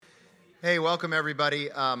Hey, welcome everybody.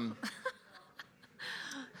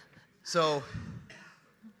 So,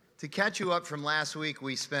 to catch you up from last week,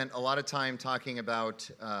 we spent a lot of time talking about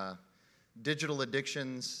digital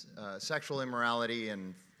addictions, sexual immorality,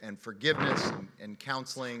 and forgiveness, and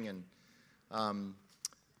counseling, and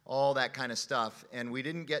all that kind of stuff. And we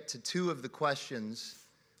didn't get to two of the questions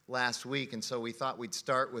last week, and so we thought we'd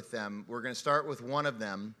start with them. We're going to start with one of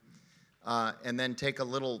them, and then take a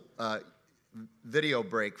little video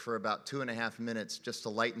break for about 2.5 minutes just to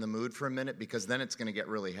lighten the mood for a minute, because then it's going to get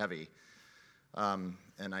really heavy. And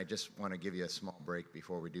I just want to give you a small break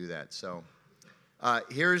before we do that. So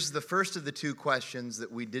here's the first of the two questions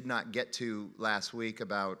that we did not get to last week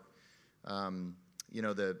about,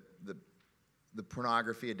 the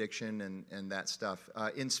pornography addiction and that stuff.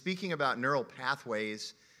 In speaking about neural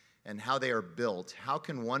pathways and how they are built, how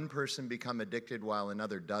can one person become addicted while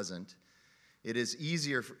another doesn't? Is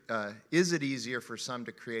it easier for some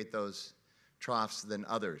to create those troughs than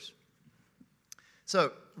others?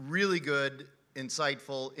 So, really good,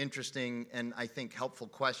 insightful, interesting, and I think helpful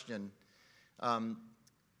question. Bud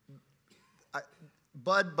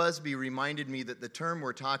Busby reminded me that the term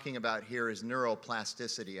we're talking about here is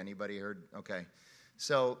neuroplasticity. Anybody heard? Okay.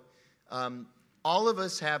 So, all of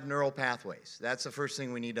us have neural pathways. That's the first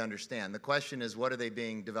thing we need to understand. The question is, what are they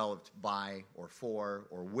being developed by or for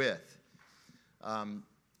or with?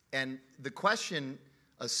 And the question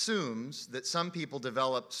assumes that some people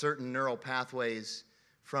develop certain neural pathways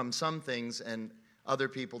from some things and other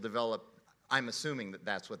people develop, I'm assuming that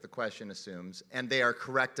that's what the question assumes, and they are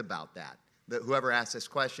correct about that. That whoever asked this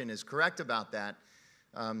question is correct about that.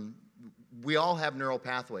 We all have neural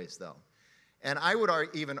pathways, though. And I would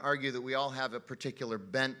even argue that we all have a particular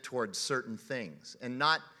bent towards certain things. And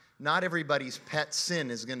not everybody's pet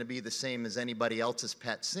sin is going to be the same as anybody else's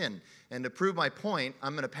pet sin. And to prove my point,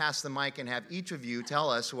 I'm going to pass the mic and have each of you tell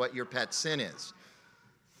us what your pet sin is.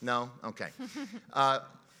 No? Okay.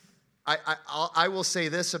 I will say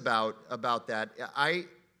this about that.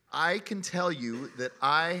 I can tell you that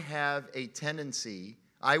I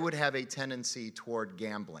would have a tendency toward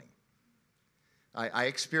gambling. I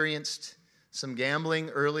experienced some gambling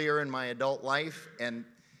earlier in my adult life, and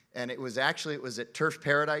it was at Turf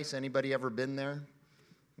Paradise. Anybody ever been there?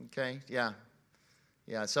 Okay, yeah.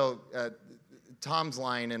 So Tom's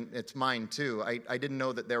line, and it's mine too. I didn't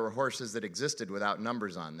know that there were horses that existed without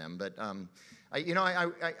numbers on them, but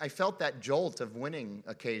I felt that jolt of winning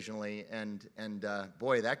occasionally, and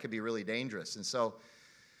boy, that could be really dangerous. And so,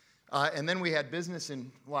 and then we had business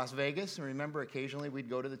in Las Vegas, and remember, occasionally we'd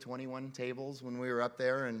go to the 21 tables when we were up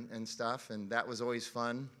there and stuff, and that was always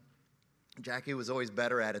fun. Jackie was always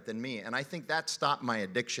better at it than me, and I think that stopped my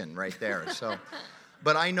addiction right there. So,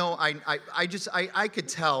 but I know I could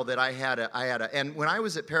tell that I had a, and when I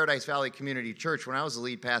was at Paradise Valley Community Church, when I was the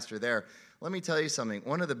lead pastor there, let me tell you something.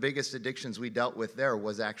 One of the biggest addictions we dealt with there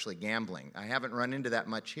was actually gambling. I haven't run into that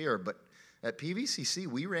much here, but at PVCC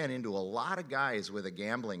we ran into a lot of guys with a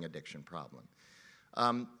gambling addiction problem.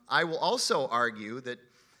 I will also argue that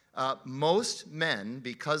most men,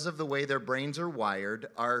 because of the way their brains are wired,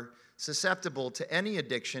 are susceptible to any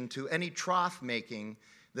addiction, to any trough making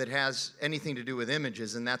that has anything to do with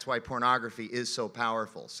images, and that's why pornography is so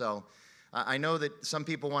powerful. So I know that some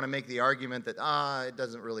people want to make the argument that it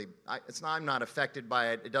doesn't really, I'm not affected by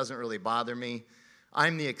it, it doesn't really bother me.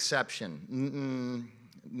 I'm the exception.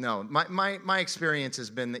 No, my experience has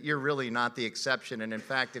been that you're really not the exception, and in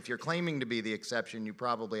fact, if you're claiming to be the exception, you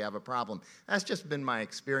probably have a problem. That's just been my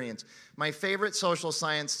experience. My favorite social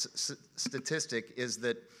science statistic is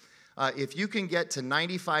that if you can get to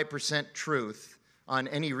 95% truth on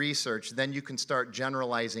any research, then you can start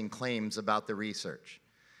generalizing claims about the research.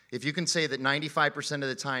 If you can say that 95% of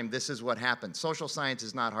the time this is what happens, social science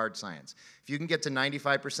is not hard science. If you can get to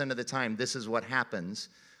 95% of the time this is what happens,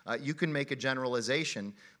 you can make a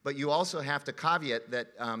generalization, but you also have to caveat that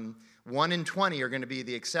 1 in 20 are going to be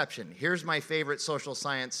the exception. Here's my favorite social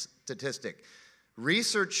science statistic.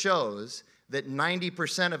 Research shows that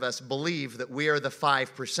 90% of us believe that we are the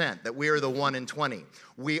 5%, that we are the 1 in 20.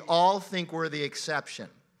 We all think we're the exception,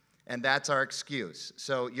 and that's our excuse.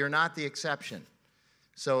 So you're not the exception.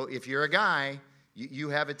 So if you're a guy, you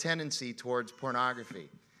have a tendency towards pornography.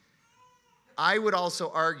 I would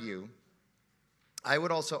also argue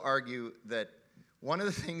that one of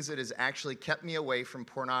the things that has actually kept me away from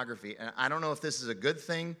pornography, and I don't know if this is a good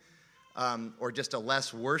thing or just a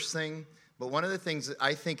less worse thing, but one of the things that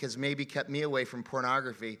I think has maybe kept me away from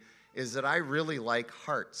pornography is that I really like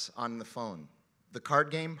hearts on the phone. The card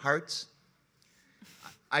game, Hearts.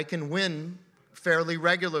 I can win fairly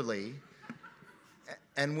regularly,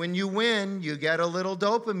 and when you win, you get a little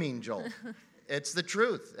dopamine jolt. It's the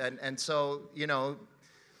truth. And so,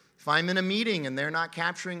 if I'm in a meeting and they're not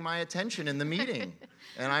capturing my attention in the meeting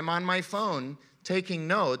and I'm on my phone taking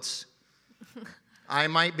notes, I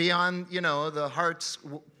might be on, the Hearts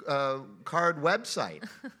card website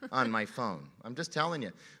on my phone. I'm just telling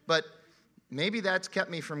you. But maybe that's kept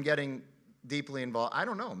me from getting deeply involved. I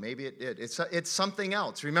don't know. Maybe it did. It's something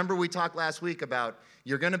else. Remember we talked last week about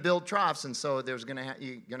you're going to build troughs, and so you're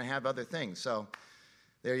going to have other things. So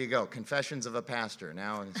there you go. Confessions of a pastor.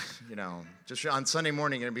 Now, just on Sunday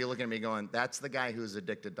morning, you're going to be looking at me going, that's the guy who's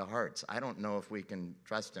addicted to hearts. I don't know if we can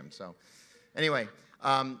trust him. So anyway,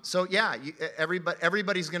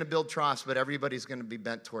 everybody's going to build troughs, but everybody's going to be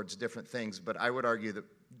bent towards different things. But I would argue that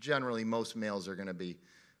generally most males are going to be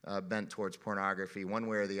bent towards pornography one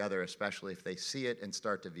way or the other, especially if they see it and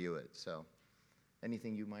start to view it. So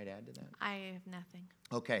anything you might add to that? I have nothing.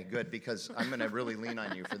 Okay, good, because I'm going to really lean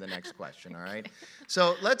on you for the next question, all right?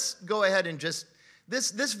 So let's go ahead and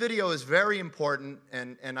this video is very important,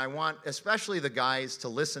 and I want especially the guys to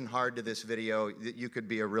listen hard to this video. You could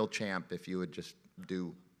be a real champ if you would just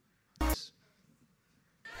do this.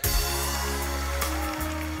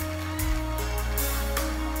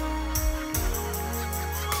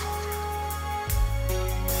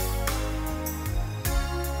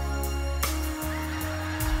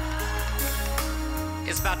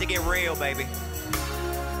 It's about to get real, baby.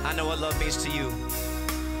 I know what love means to you.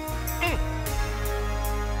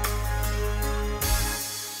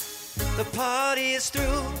 The party is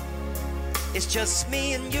through. It's just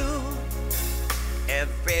me and you.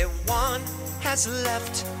 Everyone has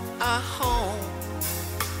left our home.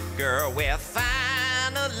 Girl, we're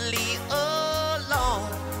finally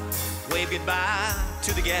alone. Wave goodbye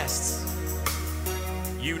to the guests.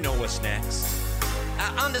 You know what's next.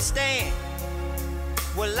 I understand.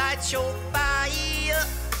 We'll light your fire.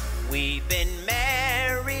 We've been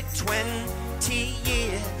married 20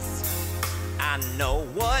 years. I know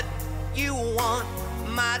what you want,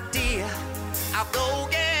 my dear. I'll go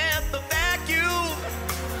get the vacuum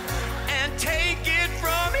and take it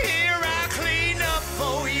from here. I'll clean up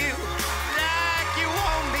for you like you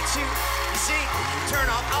want me to. You see, turn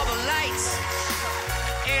off all the lights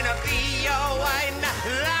and I'll be alright.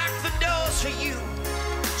 Lock the doors for you.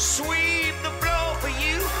 Sweep the floor for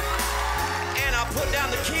you, and I'll put down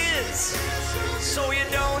the kids so you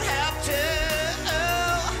don't have to.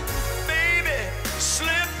 Oh, baby,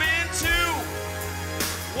 slip into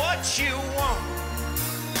what you want.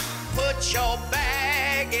 Put your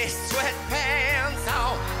baggy sweatpants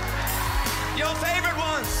on, your favorite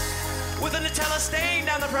ones with a Nutella stain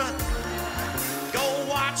down the front. Go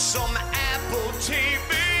watch some Apple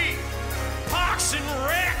TV, Parks and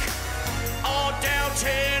Rec. All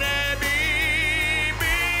Downton Abbey,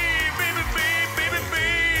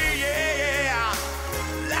 yeah,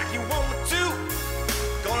 like you want me to.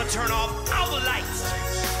 Gonna turn off all the lights,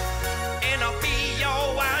 and I'll be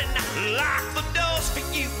alright. Lock the doors for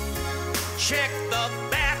you. Check the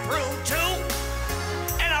bathroom too,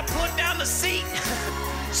 and I'll put down the seat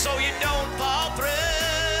so you don't fall through,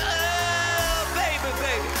 baby.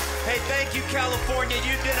 Hey, thank you, California.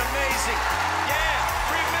 You did amazing. Yeah,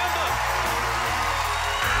 remember.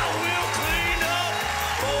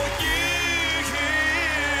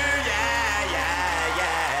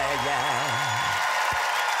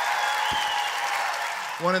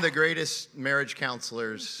 One of the greatest marriage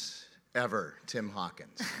counselors ever, Tim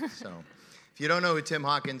Hawkins. So if you don't know who Tim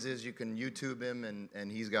Hawkins is, you can YouTube him,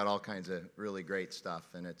 and he's got all kinds of really great stuff,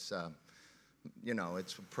 and it's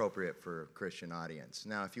appropriate for a Christian audience.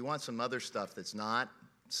 Now, if you want some other stuff that's not,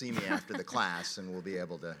 see me after the class, and we'll be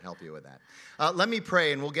able to help you with that. Let me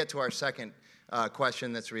pray, and we'll get to our second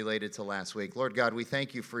question that's related to last week. Lord God, we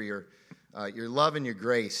thank you for your love and your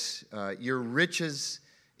grace, your riches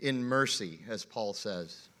in mercy, as Paul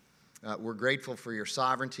says. We're grateful for your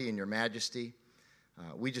sovereignty and your majesty.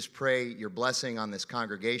 We just pray your blessing on this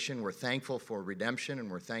congregation. We're thankful for redemption, and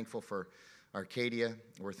we're thankful for Arcadia.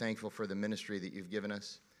 We're thankful for the ministry that you've given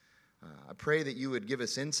us. I pray that you would give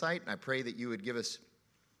us insight, and I pray that you would give us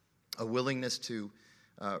a willingness to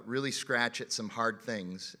really scratch at some hard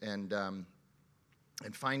things and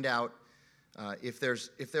find out if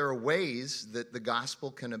there are ways that the gospel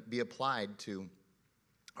can be applied to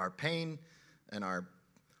our pain and our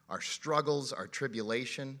struggles, our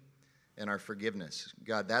tribulation, and our forgiveness.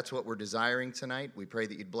 God, that's what we're desiring tonight. We pray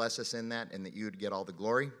that you'd bless us in that and that you would get all the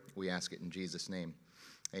glory. We ask it in Jesus' name.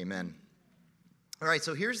 Amen. All right,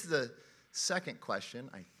 so here's the second question,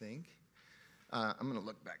 I think. I'm going to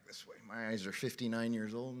look back this way. My eyes are 59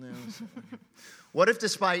 years old now. So. What if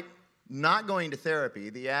despite not going to therapy,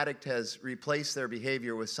 the addict has replaced their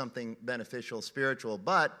behavior with something beneficial, spiritual,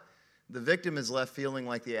 but the victim is left feeling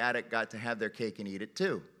like the addict got to have their cake and eat it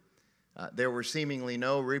too. There were seemingly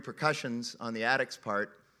no repercussions on the addict's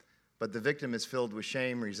part, but the victim is filled with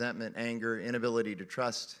shame, resentment, anger, inability to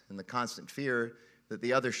trust, and the constant fear that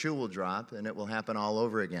the other shoe will drop and it will happen all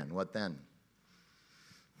over again. What then?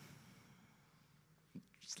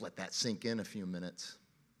 Just let that sink in a few minutes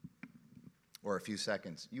or a few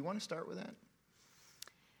seconds. You want to start with that?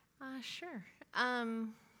 Sure. I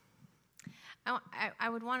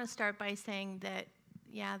would want to start by saying that,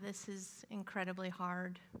 yeah, this is incredibly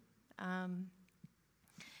hard. And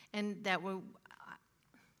that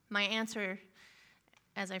my answer,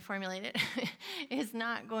 as I formulate it, is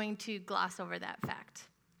not going to gloss over that fact.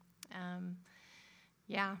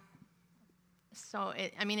 Yeah. So,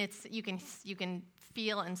 it's you can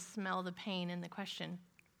feel and smell the pain in the question.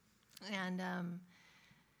 And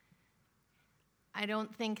I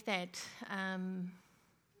don't think that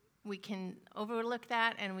we can overlook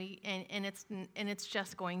that, and it's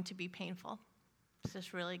just going to be painful. It's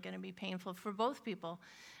just really going to be painful for both people.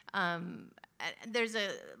 There's a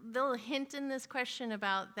little hint in this question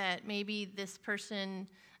about that maybe this person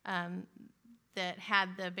that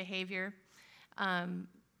had the behavior kind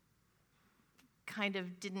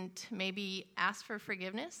of didn't maybe ask for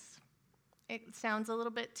forgiveness. It sounds a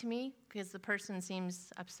little bit to me, because the person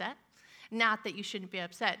seems upset. Not that you shouldn't be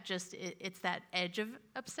upset, just it's that edge of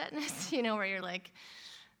upsetness, where you're like,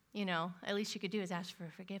 at least you could do is ask for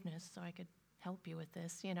forgiveness so I could help you with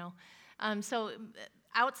this, So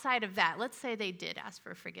outside of that, let's say they did ask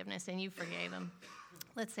for forgiveness and you forgave them.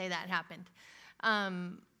 Let's say that happened.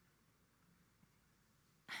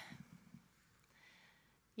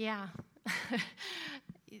 Yeah.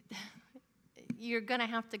 You're going to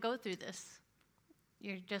have to go through this.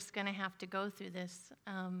 You're just going to have to go through this.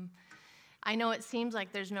 I know it seems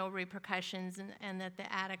like there's no repercussions, and that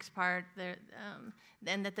the addict's part,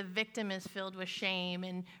 and that the victim is filled with shame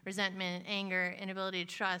and resentment, anger, inability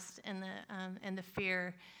to trust, and the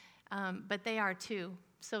fear. But they are too.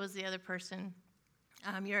 So is the other person.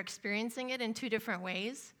 You're experiencing it in two different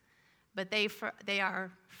ways, but they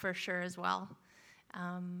are for sure as well.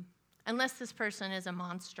 Unless this person is a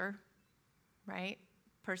monster, right?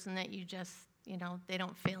 Person that you just, they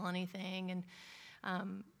don't feel anything, and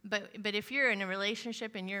but if you're in a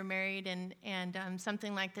relationship and you're married and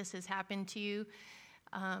something like this has happened to you,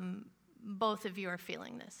 both of you are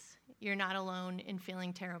feeling this. You're not alone in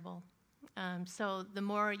feeling terrible. So the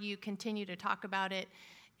more you continue to talk about it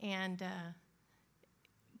and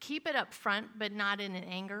keep it up front, but not in an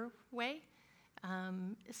anger way,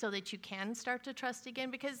 so that you can start to trust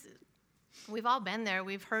again, because we've all been there.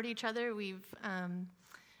 We've hurt each other. We've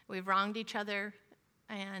wronged each other.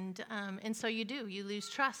 And so you lose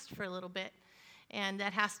trust for a little bit, and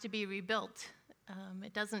that has to be rebuilt.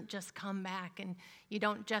 It doesn't just come back, and you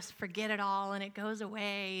don't just forget it all and it goes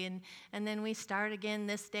away, and then we start again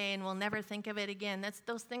this day and we'll never think of it again.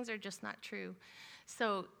 Those things are just not true.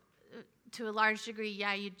 So to a large degree,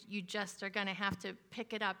 yeah, you just are going to have to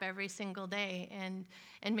pick it up every single day, and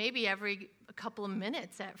maybe every couple of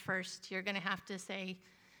minutes at first you're going to have to say,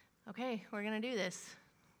 okay, we're going to do this.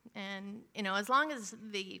 And, as long as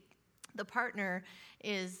the partner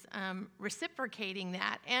is reciprocating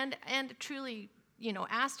that and truly,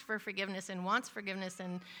 asked for forgiveness and wants forgiveness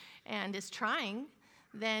and is trying,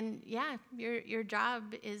 then, yeah, your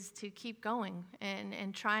job is to keep going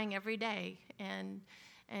and trying every day and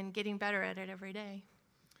getting better at it every day.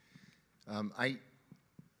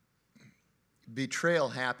 Betrayal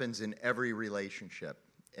happens in every relationship.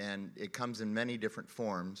 And it comes in many different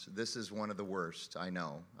forms. This is one of the worst, I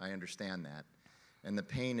know. I understand that. And the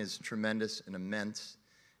pain is tremendous and immense,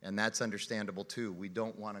 and that's understandable too. We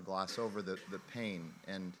don't want to gloss over the pain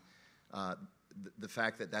and the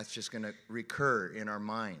fact that that's just going to recur in our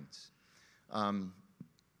minds.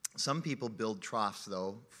 Some people build troughs,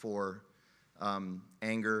 though, for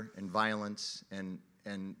anger and violence and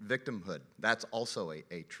victimhood. That's also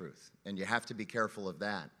a truth, and you have to be careful of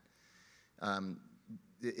that.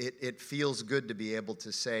 It feels good to be able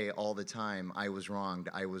to say all the time, I was wronged,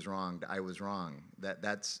 I was wronged, I was wrong.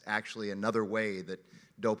 That's actually another way that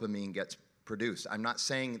dopamine gets produced. I'm not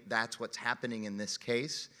saying that's what's happening in this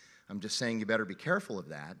case. I'm just saying you better be careful of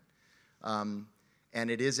that.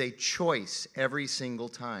 And it is a choice every single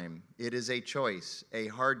time. It is a choice, a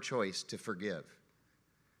hard choice to forgive.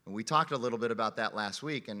 And we talked a little bit about that last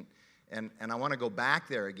week, and I want to go back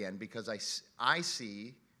there again, because I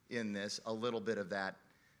see in this a little bit of that,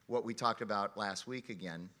 what we talked about last week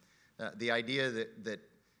again, the idea that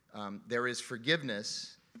there is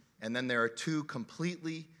forgiveness, and then there are two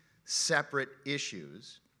completely separate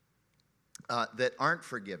issues that aren't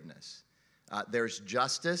forgiveness. There's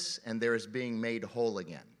justice, and there is being made whole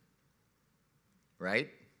again. Right?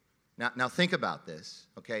 Now think about this,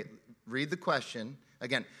 okay? Read the question.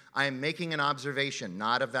 Again, I am making an observation,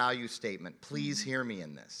 not a value statement. Please hear me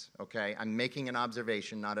in this, okay? I'm making an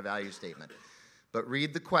observation, not a value statement. But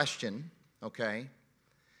read the question, okay?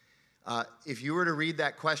 If you were to read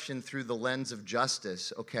that question through the lens of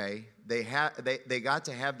justice, okay, they got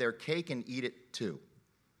to have their cake and eat it too.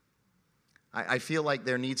 I feel like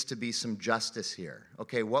there needs to be some justice here.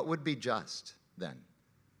 Okay, what would be just then?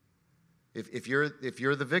 If you're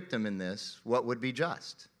the victim in this, what would be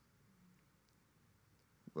just?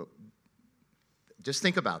 Well, just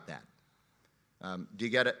think about that. Do you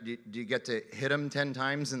get to hit them 10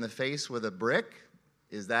 times in the face with a brick?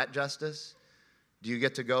 Is that justice? Do you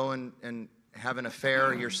get to go and have an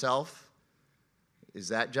affair yourself? Is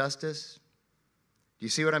that justice? Do you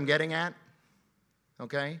see what I'm getting at?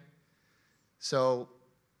 Okay? So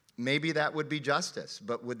maybe that would be justice,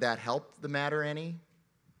 but would that help the matter any?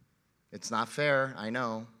 It's not fair, I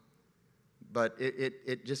know, but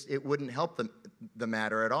it wouldn't help the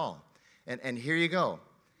matter at all. And here you go.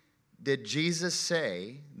 Did Jesus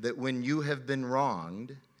say that when you have been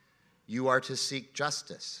wronged, you are to seek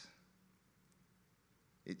justice?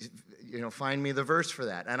 Find me the verse for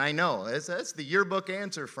that. And I know, that's the yearbook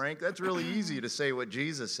answer, Frank. That's really easy to say what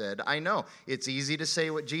Jesus said. I know, it's easy to say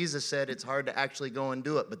what Jesus said. It's hard to actually go and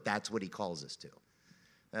do it, but that's what he calls us to.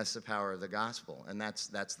 That's the power of the gospel, and that's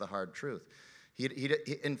the hard truth.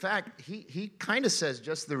 In fact, he kind of says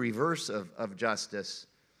just the reverse of justice.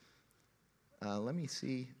 Let's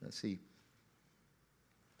see.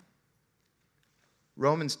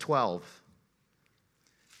 Romans 12.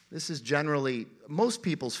 This is generally most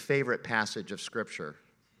people's favorite passage of Scripture.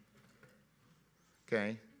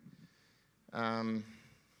 Okay?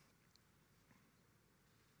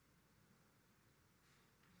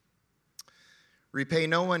 Repay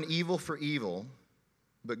no one evil for evil,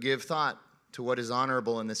 but give thought to what is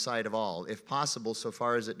honorable in the sight of all. If possible, so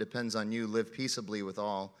far as it depends on you, live peaceably with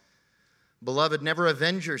all. Beloved, never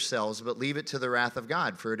avenge yourselves, but leave it to the wrath of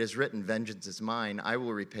God. For it is written, vengeance is mine, I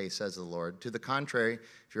will repay, says the Lord. To the contrary,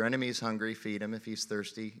 if your enemy is hungry, feed him. If he's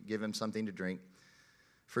thirsty, give him something to drink.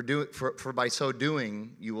 For by so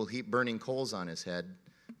doing, you will heap burning coals on his head.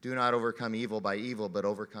 Do not overcome evil by evil, but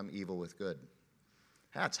overcome evil with good.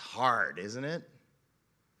 That's hard, isn't it?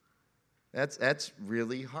 That's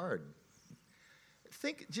really hard.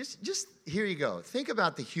 Think, just here you go. Think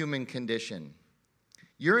about the human condition.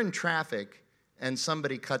 You're in traffic and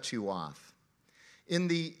somebody cuts you off. In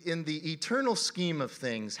the eternal scheme of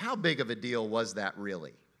things, how big of a deal was that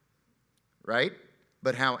really? Right?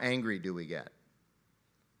 But how angry do we get?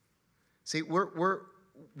 See,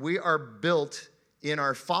 we are built in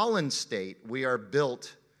our fallen state. We are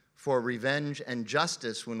built for revenge and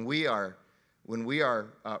justice when we are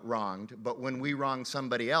wronged, but when we wrong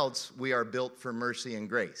somebody else, we are built for mercy and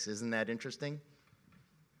grace. Isn't that interesting?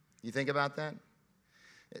 You think about that?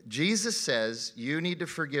 Jesus says you need to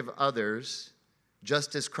forgive others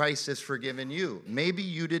just as Christ has forgiven you. Maybe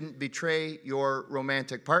you didn't betray your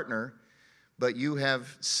romantic partner, but you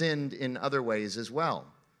have sinned in other ways as well.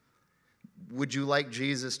 Would you like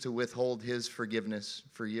Jesus to withhold his forgiveness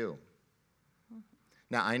for you?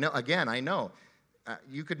 Now, I know.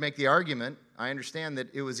 You could make the argument, I understand that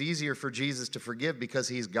it was easier for Jesus to forgive because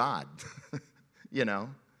he's God.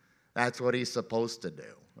 That's what he's supposed to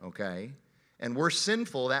do, okay? And we're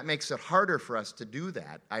sinful. That makes it harder for us to do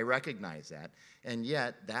that. I recognize that. And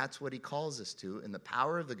yet, that's what he calls us to in the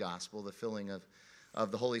power of the gospel, the filling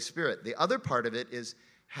of the Holy Spirit. The other part of it is,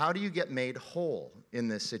 how do you get made whole in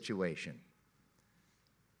this situation?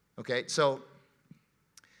 Okay, so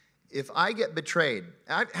if I get betrayed,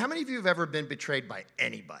 how many of you have ever been betrayed by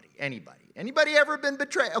anybody? Anybody ever been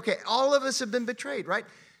betrayed? Okay, all of us have been betrayed, right?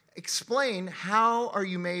 Explain, how are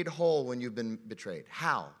you made whole when you've been betrayed?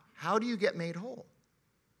 How? How do you get made whole?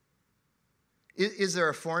 Is there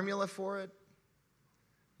a formula for it?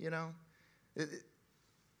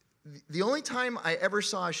 The only time I ever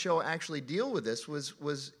saw a show actually deal with this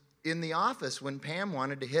was in The Office when Pam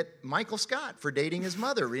wanted to hit Michael Scott for dating his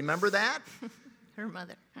mother. Remember that? Her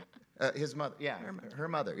mother. His mother, yeah. Her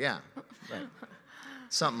mother, yeah. Right.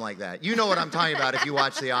 Something like that. You know what I'm talking about if you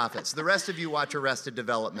watch The Office. The rest of you watch Arrested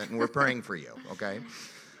Development, and we're praying for you, okay?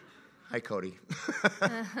 Hi, Cody.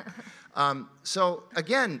 So,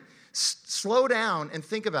 again, slow down and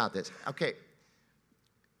think about this. Okay,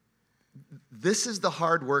 this is the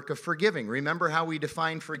hard work of forgiving. Remember how we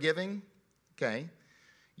define forgiving? Okay.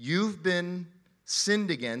 You've been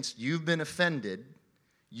sinned against. You've been offended.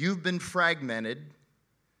 You've been fragmented.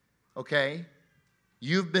 Okay?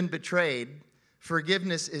 You've been betrayed.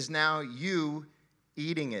 Forgiveness is now you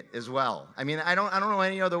eating it as well. I mean, I don't know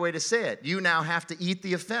any other way to say it. You now have to eat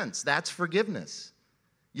the offense. That's forgiveness.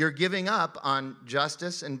 You're giving up on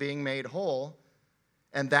justice and being made whole,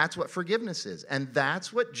 and that's what forgiveness is. And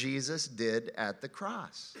that's what Jesus did at the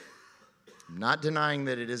cross. I'm not denying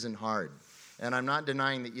that it isn't hard, and I'm not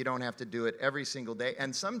denying that you don't have to do it every single day.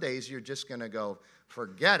 And some days you're just going to go,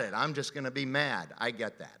 forget it, I'm just going to be mad. I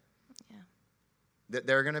get that. Yeah.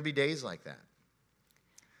 There are going to be days like that.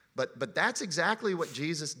 But that's exactly what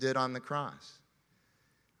Jesus did on the cross.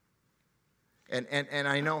 And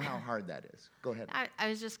I know how hard that is. Go ahead. I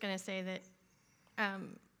was just going to say that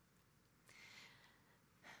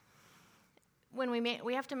when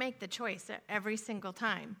we have to make the choice every single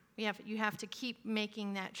time. You have to keep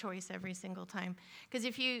making that choice every single time. Because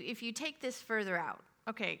if you take this further out,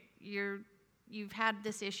 okay, you've had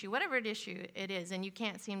this issue, whatever issue it is, and you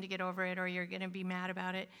can't seem to get over it, or you're going to be mad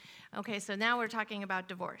about it. Okay, so now we're talking about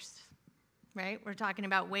divorce, right? We're talking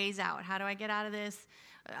about ways out. How do I get out of this?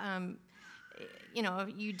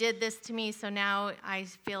 You did this to me, so now I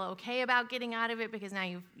feel okay about getting out of it because now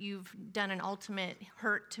you've done an ultimate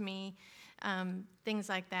hurt to me. Things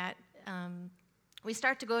like that. We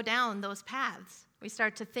start to go down those paths. We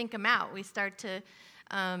start to think them out. We start to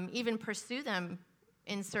even pursue them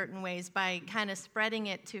in certain ways by kind of spreading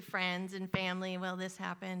it to friends and family. Well, this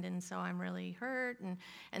happened, and so I'm really hurt, and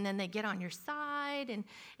then they get on your side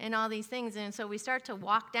and all these things. And so we start to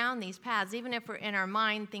walk down these paths, even if we're in our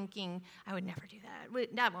mind thinking, I would never do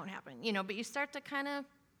that. That won't happen. But you start to kind of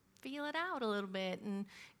feel it out a little bit and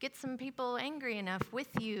get some people angry enough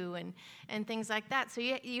with you and things like that. So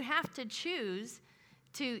you have to choose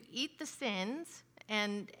to eat the sins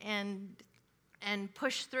and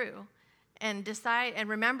push through. And decide and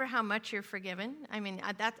remember how much you're forgiven. I mean,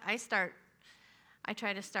 I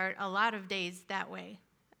try to start a lot of days that way.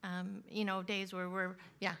 Days where we're,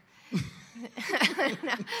 yeah.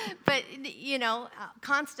 But,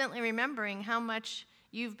 constantly remembering how much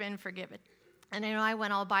you've been forgiven. And I know I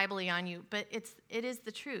went all Bible-y on you, but it is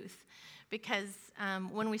the truth. Because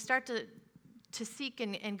when we start to seek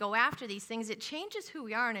and go after these things, it changes who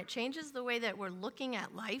we are, and it changes the way that we're looking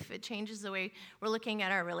at life. It changes the way we're looking at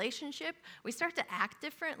our relationship. We start to act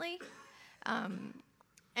differently.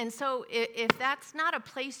 And so if that's not a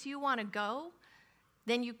place you want to go,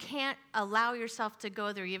 then you can't allow yourself to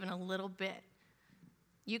go there even a little bit.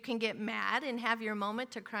 You can get mad and have your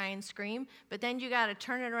moment to cry and scream, but then you got to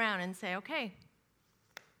turn it around and say, okay,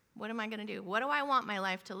 what am I going to do? What do I want my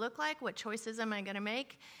life to look like? What choices am I going to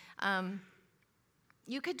make?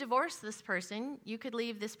 You could divorce this person. You could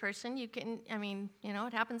leave this person. You can,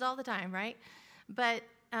 it happens all the time, right? But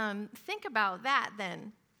think about that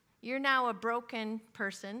then. You're now a broken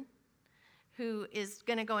person who is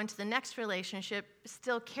going to go into the next relationship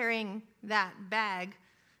still carrying that bag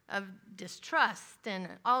of distrust and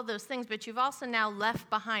all those things, but you've also now left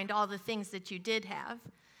behind all the things that you did have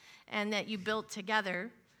and that you built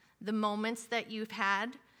together, the moments that you've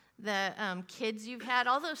had, the kids you've had,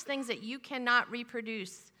 all those things that you cannot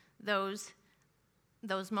reproduce those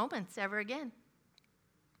moments ever again.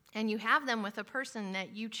 And you have them with a person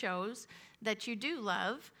that you chose, that you do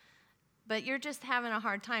love, but you're just having a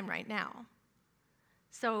hard time right now.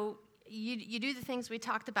 So you do the things we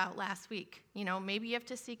talked about last week. Maybe you have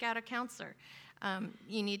to seek out a counselor.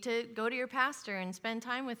 You need to go to your pastor and spend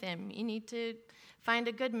time with him. You need to find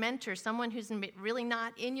a good mentor, someone who's really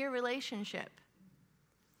not in your relationship.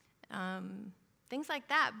 Things like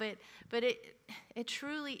that, but it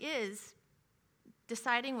truly is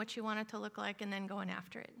deciding what you want it to look like and then going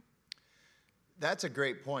after it. That's a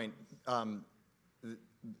great point.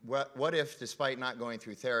 What if, despite not going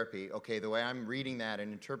through therapy, okay, the way I'm reading that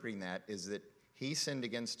and interpreting that is that he sinned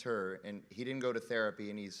against her and he didn't go to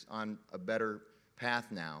therapy and he's on a better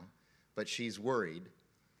path now, but she's worried.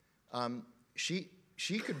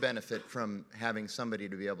 She could benefit from having somebody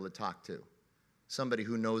to be able to talk to. Somebody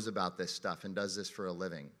who knows about this stuff and does this for a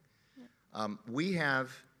living. Yeah. We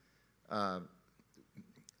have, I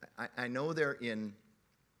know they're in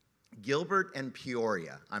Gilbert and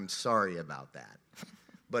Peoria. I'm sorry about that.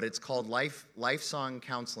 But it's called Lifesong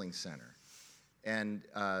Counseling Center. And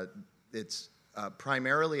it's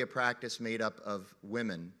primarily a practice made up of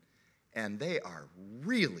women, and they are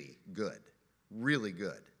really good, really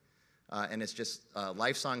good. And it's just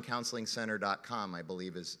lifesongcounselingcenter.com, I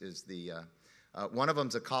believe, is the... one of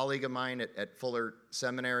them's a colleague of mine at Fuller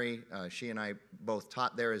Seminary. She and I both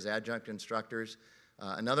taught there as adjunct instructors.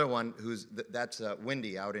 Another one that's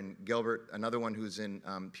Wendy out in Gilbert. Another one who's in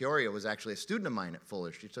Peoria was actually a student of mine at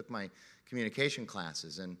Fuller. She took my communication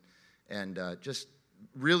classes and just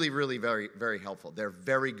really, really very, very helpful. They're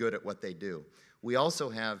very good at what they do. We also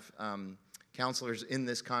have counselors in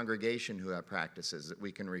this congregation who have practices that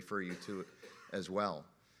we can refer you to as well.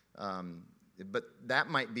 But that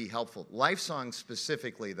might be helpful. LifeSong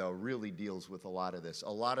specifically, though, really deals with a lot of this, a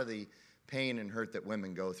lot of the pain and hurt that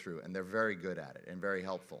women go through, and they're very good at it and very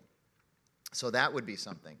helpful. So that would be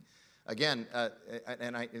something. Again,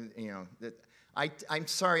 I'm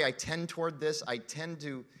sorry, I tend toward this. I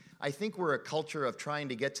think we're a culture of trying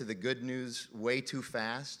to get to the good news way too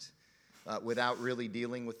fast without really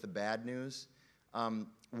dealing with the bad news.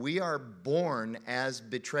 We are born as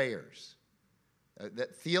betrayers.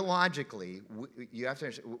 That theologically, you have to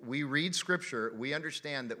understand, we read Scripture, we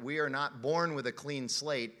understand that we are not born with a clean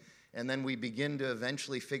slate, and then we begin to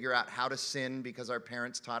eventually figure out how to sin because our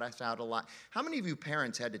parents taught us how to lie. How many of you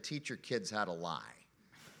parents had to teach your kids how to lie?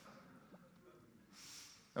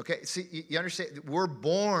 Okay, see, you understand, we're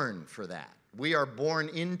born for that. We are born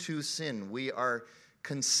into sin. We are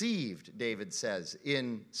conceived, David says,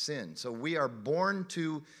 in sin. So we are born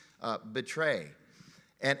to betray.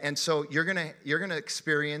 And so you're gonna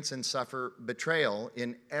experience and suffer betrayal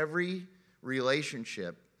in every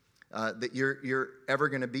relationship that you're ever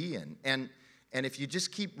gonna be in. And if you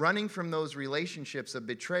just keep running from those relationships of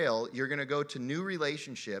betrayal, you're gonna go to new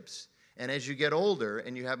relationships. And as you get older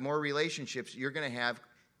and you have more relationships, you're gonna have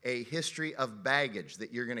a history of baggage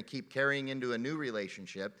that you're gonna keep carrying into a new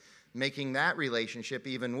relationship, making that relationship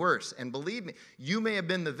even worse. And believe me, you may have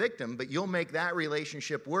been the victim, but you'll make that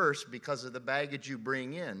relationship worse because of the baggage you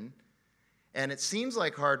bring in. And it seems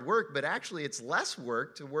like hard work, but actually it's less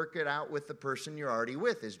work to work it out with the person you're already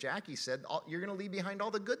with. As Jackie said, you're going to leave behind all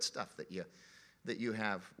the good stuff that you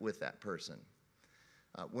have with that person.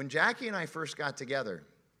 When Jackie and I first got together,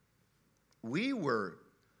 we were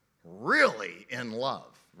really in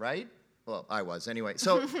love, right? Well, I was anyway.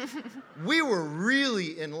 So we were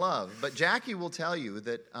really in love. But Jackie will tell you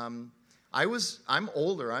that I'm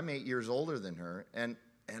older. I'm 8 years older than her. And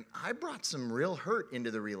I brought some real hurt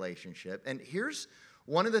into the relationship. And here's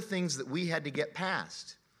one of the things that we had to get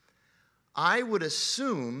past. I would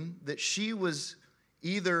assume that she was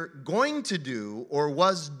either going to do or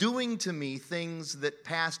was doing to me things that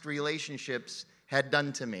past relationships had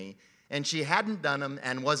done to me. And she hadn't done them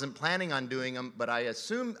and wasn't planning on doing them, but I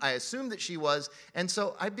assumed that she was, and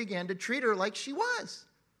so I began to treat her like she was.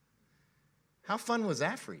 How fun was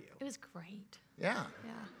that for you? It was great. Yeah.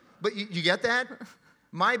 Yeah. But you get that?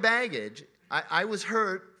 My baggage, I was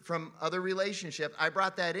hurt from other relationships. I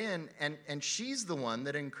brought that in, and she's the one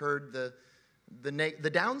that incurred the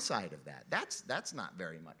downside of that. That's not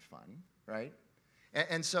very much fun, right?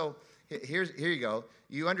 And so here you go.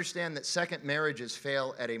 You understand that second marriages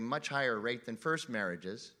fail at a much higher rate than first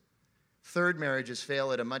marriages. Third marriages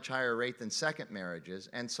fail at a much higher rate than second marriages,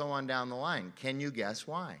 and so on down the line. Can you guess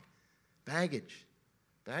why? Baggage.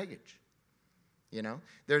 You know,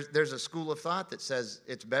 there's a school of thought that says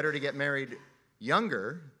it's better to get married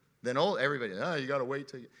younger than old. Everybody, you got to wait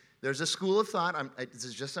till you. There's a school of thought. This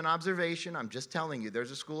is just an observation. I'm just telling you.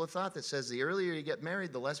 There's a school of thought that says the earlier you get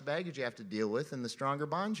married, the less baggage you have to deal with, and the stronger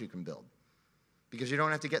bonds you can build, because you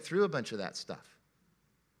don't have to get through a bunch of that stuff.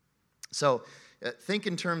 So think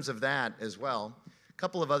in terms of that as well. A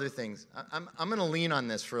couple of other things. I'm going to lean on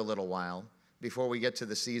this for a little while before we get to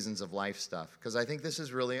the seasons of life stuff, because I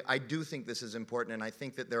do think this is important, and I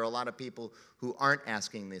think that there are a lot of people who aren't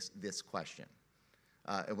asking this question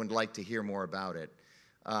and would like to hear more about it.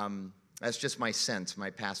 That's just my sense,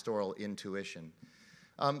 my pastoral intuition.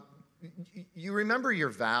 You remember your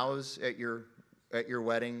vows at your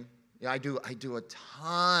wedding? Yeah, I do a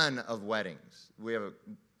ton of weddings.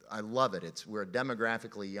 I love it. We're a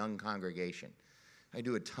demographically young congregation. I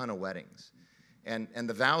do a ton of weddings. And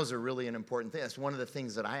the vows are really an important thing. That's one of the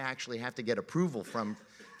things that I actually have to get approval from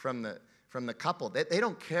the couple. They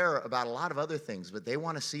don't care about a lot of other things, but they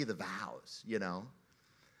want to see the vows, you know.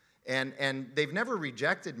 And they've never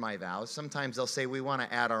rejected my vows. Sometimes they'll say we want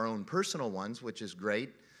to add our own personal ones, which is great.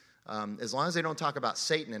 As long as they don't talk about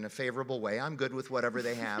Satan in a favorable way, I'm good with whatever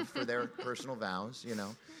they have for their personal vows, you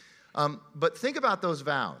know. But think about those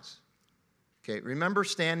vows. Okay, remember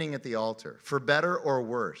standing at the altar, for better or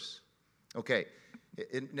worse. Okay,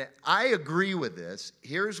 I agree with this.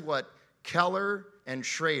 Here's what Keller and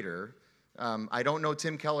Schrader, I don't know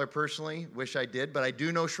Tim Keller personally, wish I did, but I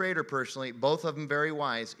do know Schrader personally, both of them very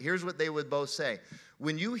wise. Here's what they would both say.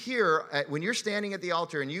 When you're standing at the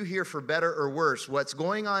altar and you hear for better or worse, what's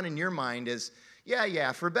going on in your mind is,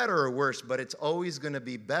 yeah, for better or worse, but it's always going to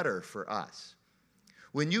be better for us.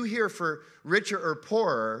 When you hear for richer or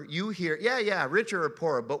poorer, you hear, yeah, richer or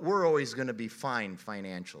poorer, but we're always going to be fine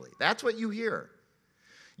financially. That's what you hear.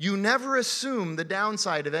 You never assume the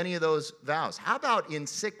downside of any of those vows. How about in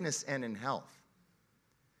sickness and in health?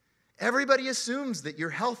 Everybody assumes that your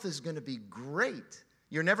health is going to be great.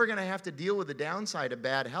 You're never going to have to deal with the downside of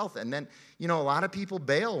bad health. And then, a lot of people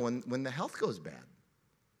bail when the health goes bad,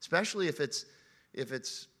 especially if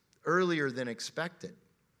it's earlier than expected,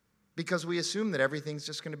 because we assume that everything's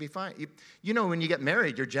just going to be fine. When you get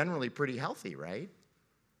married, you're generally pretty healthy, right?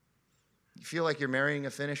 You feel like you're marrying a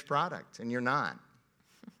finished product, and you're not.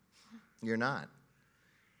 You're not.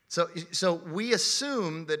 So we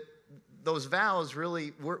assume that those vows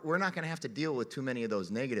really, we're not going to have to deal with too many of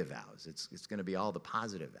those negative vows. It's going to be all the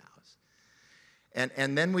positive vows.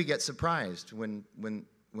 And then we get surprised when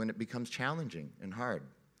it becomes challenging and hard.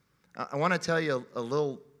 I want to tell you a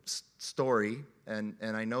little story, and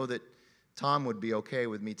I know that Tom would be okay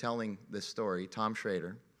with me telling this story, Tom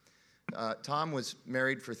Schrader. Tom was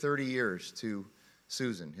married for 30 years to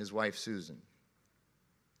Susan, his wife Susan.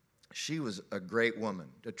 She was a great woman,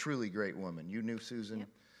 a truly great woman. You knew Susan? Yep.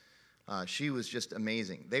 She was just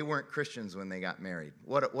amazing. They weren't Christians when they got married.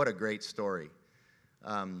 What a great story.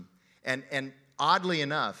 And oddly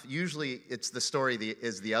enough, usually it's the story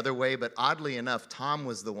is the other way, but oddly enough, Tom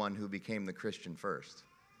was the one who became the Christian first.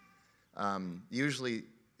 Usually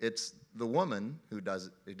it's the woman who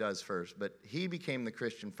does first, but he became the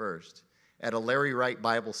Christian first at a Larry Wright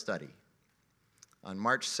Bible study on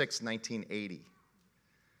March 6, 1980.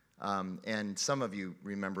 And some of you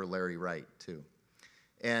remember Larry Wright, too.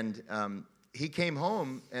 And he came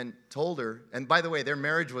home and told her, and by the way, their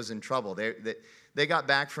marriage was in trouble. They got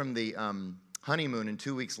back from the honeymoon, and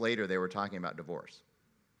 2 weeks later, they were talking about divorce.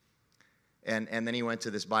 And then he went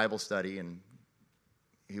to this Bible study, and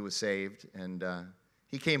he was saved. And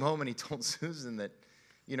he came home, and he told Susan that,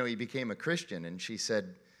 he became a Christian. And she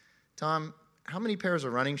said, Tom, how many pairs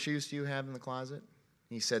of running shoes do you have in the closet?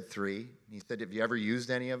 He said 3. He said, have you ever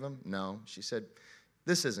used any of them? No. She said,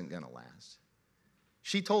 this isn't going to last.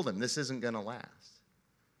 She told him this isn't going to last.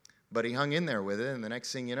 But he hung in there with it, and the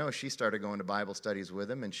next thing you know, she started going to Bible studies with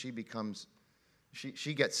him, and she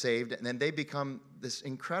gets saved, and then they become this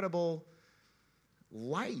incredible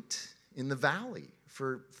light in the valley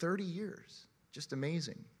for 30 years. Just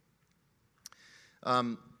amazing.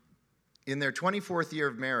 In their 24th year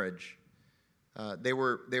of marriage, they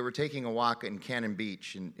were taking a walk in Cannon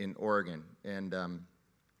Beach in Oregon, and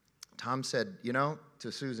Tom said,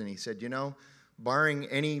 to Susan, he said, barring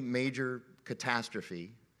any major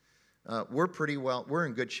catastrophe, we're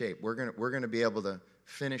in good shape. We're going to be able to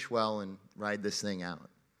finish well and ride this thing out.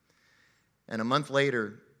 And a month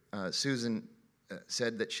later, Susan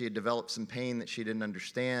said that she had developed some pain that she didn't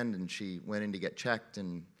understand, and she went in to get checked,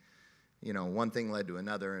 and one thing led to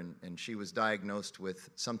another, and she was diagnosed with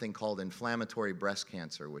something called inflammatory breast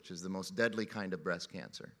cancer, which is the most deadly kind of breast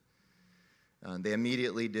cancer. They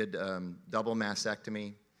immediately did double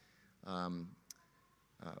mastectomy.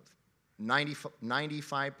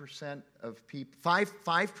 95% of people,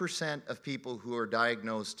 5% of people who are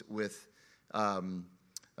diagnosed with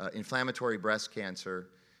inflammatory breast cancer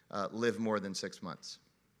live more than 6 months.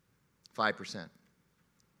 5%.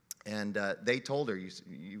 And they told her,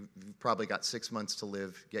 you've probably got 6 months to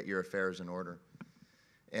live, get your affairs in order.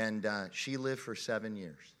 And she lived for 7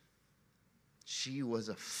 years. She was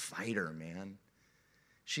a fighter, man.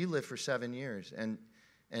 She lived for 7 years.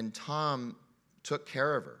 And Tom took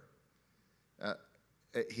care of her.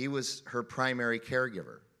 He was her primary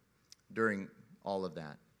caregiver during all of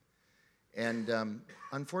that. And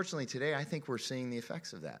unfortunately today, I think we're seeing the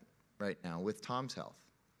effects of that right now with Tom's health.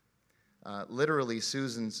 Literally,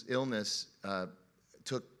 Susan's illness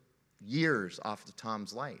took years off of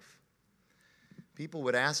Tom's life. People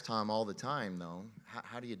would ask Tom all the time, though,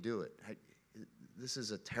 how do you do it? This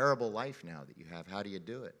is a terrible life now that you have. How do you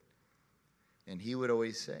do it? And he would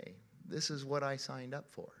always say, this is what I signed up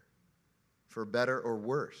for better or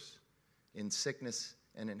worse, in sickness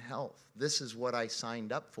and in health. This is what I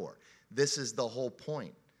signed up for. This is the whole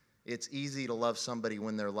point. It's easy to love somebody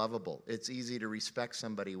when they're lovable. It's easy to respect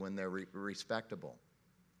somebody when they're respectable.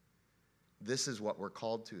 This is what we're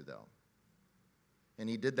called to, though. And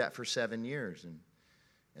he did that for 7 years.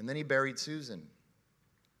 And then he buried Susan.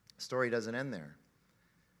 The story doesn't end there.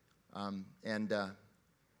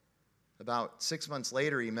 About 6 months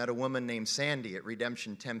later, he met a woman named Sandy at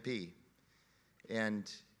Redemption Tempe.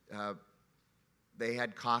 And they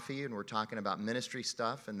had coffee and were talking about ministry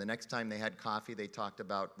stuff. And the next time they had coffee, they talked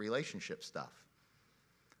about relationship stuff.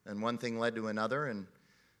 And one thing led to another. And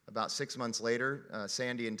about 6 months later,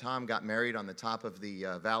 Sandy and Tom got married on the top of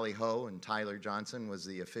the Valley Ho, and Tyler Johnson was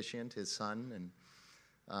the officiant, his son.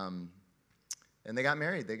 And they got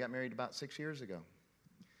married. They got married about 6 years ago.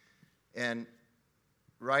 And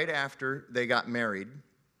right after they got married,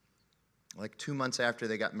 like 2 months after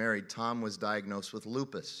they got married, Tom was diagnosed with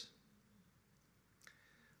lupus.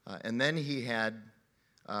 And then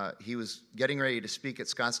he was getting ready to speak at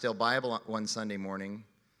Scottsdale Bible one Sunday morning.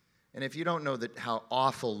 And if you don't know how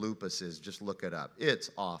awful lupus is, just look it up. It's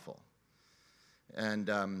awful. And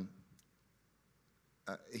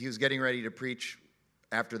he was getting ready to preach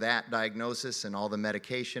after that diagnosis and all the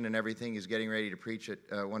medication and everything. He was getting ready to preach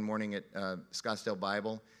one morning at Scottsdale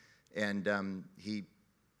Bible. And he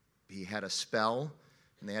had a spell,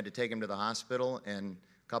 and they had to take him to the hospital. And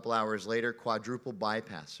a couple hours later, quadruple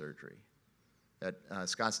bypass surgery at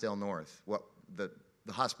Scottsdale North, the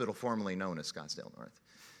hospital formerly known as Scottsdale North.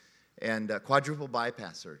 And quadruple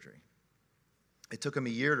bypass surgery. It took him a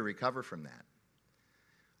year to recover from that.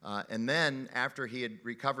 And then, after he had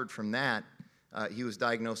recovered from that, he was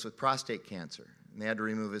diagnosed with prostate cancer. And they had to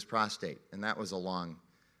remove his prostate. And that was a long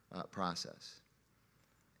process.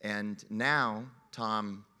 And now,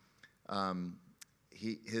 Tom,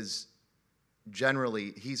 his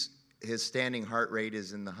standing heart rate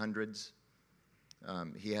is in the hundreds.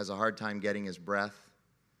 He has a hard time getting his breath.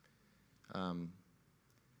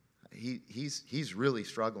 He's really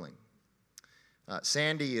struggling.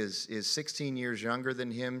 Sandy is 16 years younger than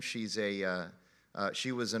him. She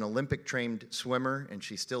was an Olympic-trained swimmer, and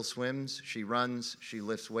she still swims. She runs. She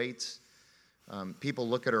lifts weights. People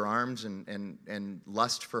look at her arms and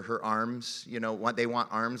lust for her arms. You know, they want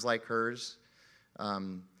arms like hers.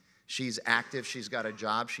 She's active. She's got a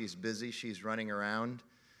job. She's busy. She's running around.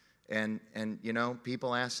 And you know,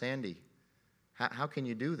 people ask Sandy, how can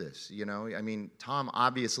you do this? You know, I mean, Tom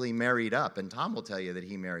obviously married up, and Tom will tell you that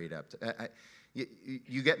he married up.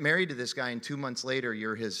 You get married to this guy, and 2 months later,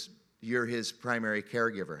 you're his primary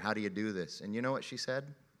caregiver. How do you do this? And you know what she said?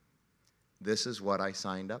 This is what I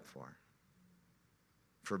signed up for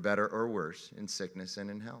better or worse, in sickness and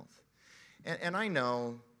in health. And I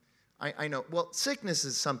know. Well, sickness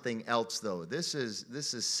is something else, though. This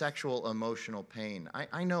is sexual emotional pain.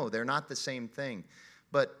 I know they're not the same thing,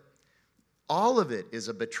 but all of it is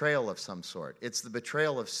a betrayal of some sort. It's the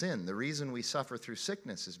betrayal of sin. The reason we suffer through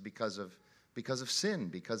sickness is because of sin,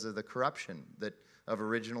 because of the corruption of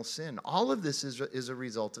original sin. All of this is a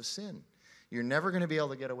result of sin. You're never going to be able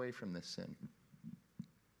to get away from this sin.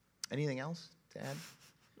 Anything else to add?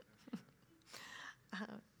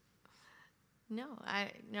 No, I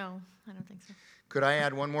don't think so. Could I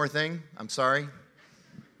add one more thing? I'm sorry.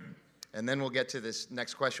 And then we'll get to this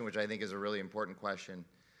next question, which I think is a really important question.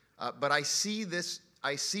 But I see this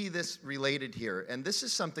related here, and this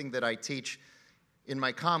is something that I teach in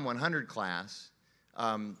my COM 100 class,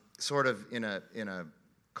 sort of in a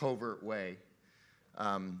covert way,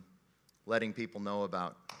 letting people know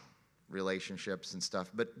about relationships and stuff.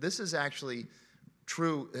 But this is actually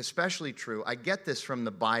true, especially true. I get this from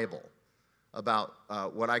the Bible about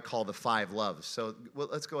what I call the 5 loves. So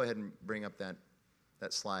let's go ahead and bring up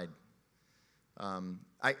that slide.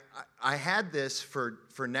 I had this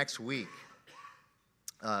for next week,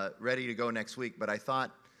 ready to go next week, but I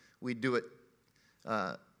thought we'd do it.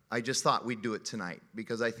 I just thought we'd do it tonight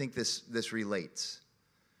because I think this relates.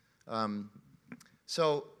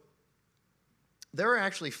 So there are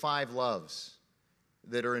actually 5 loves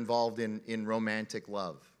that are involved in romantic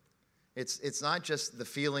love. It's not just the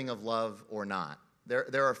feeling of love or not.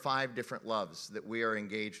 There are 5 different loves that we are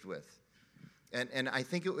engaged with. And I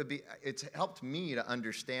think it's helped me to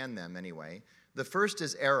understand them anyway. The first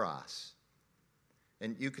is eros.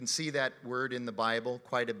 And you can see that word in the Bible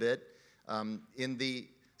quite a bit. In the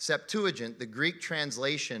Septuagint, the Greek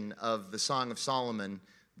translation of the Song of Solomon,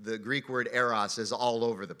 the Greek word eros is all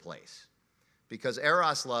over the place. Because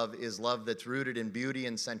eros love is love that's rooted in beauty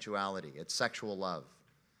and sensuality. It's sexual love.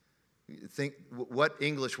 What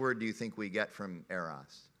English word do you think we get from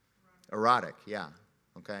eros? Erotic, yeah.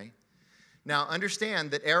 Okay. Now,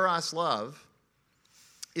 understand that eros love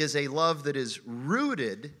is a love that is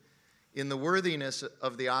rooted in the worthiness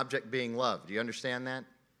of the object being loved. Do you understand that?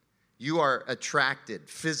 You are attracted,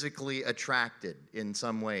 physically attracted in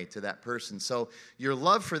some way to that person. So your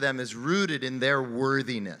love for them is rooted in their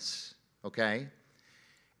worthiness, okay?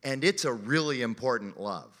 And it's a really important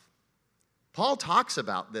love. Paul talks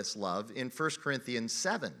about this love in 1 Corinthians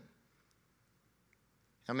 7.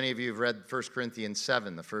 How many of you have read 1 Corinthians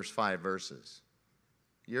 7, the first 5 verses?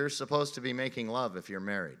 You're supposed to be making love if you're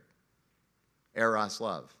married. Eros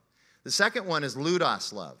love. The second one is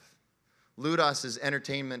ludos love. Ludos is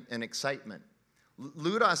entertainment and excitement.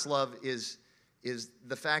 Ludos love is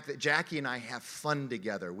the fact that Jackie and I have fun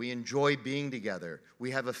together. We enjoy being together.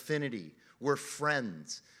 We have affinity. We're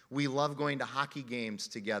friends. We love going to hockey games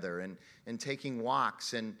together and taking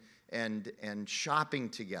walks and shopping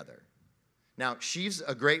together. Now, she's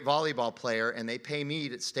a great volleyball player, and they pay me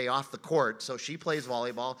to stay off the court, so she plays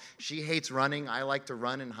volleyball. She hates running. I like to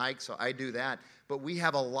run and hike, so I do that. But we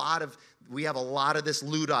have a lot of this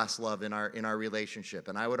ludos love in our relationship,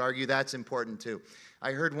 and I would argue that's important too.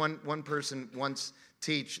 I heard one person once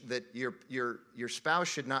teach that your spouse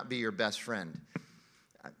should not be your best friend.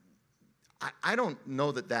 I don't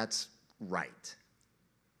know that that's right.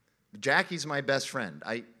 Jackie's my best friend.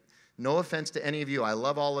 No offense to any of you. I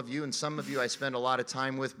love all of you, and some of you I spend a lot of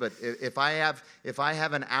time with, but if I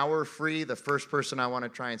have an hour free, the first person I want to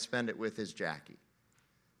try and spend it with is Jackie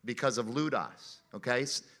because of ludos, okay?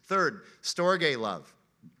 Third, storge love.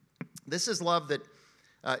 This is love that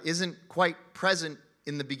isn't quite present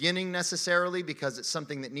in the beginning necessarily because it's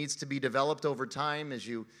something that needs to be developed over time as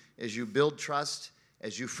you build trust,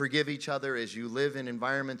 as you forgive each other, as you live in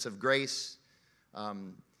environments of grace.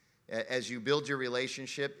 As you build your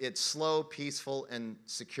relationship, it's slow, peaceful, and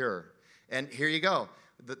secure. And here you go.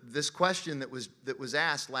 This question that was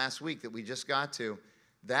asked last week that we just got to,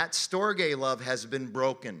 that storge love has been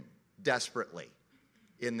broken desperately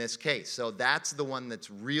in this case. So that's the one that's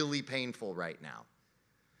really painful right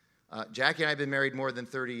now. Jackie and I have been married more than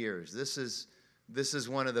 30 years. This is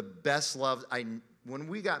one of the best loves. When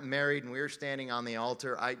we got married and we were standing on the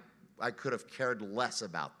altar, I could have cared less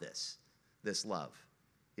about this love.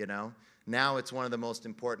 You know, now it's one of the most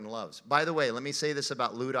important loves. By the way, let me say this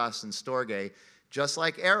about ludos and storge. Just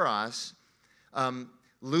like eros,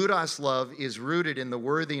 ludos love is rooted in the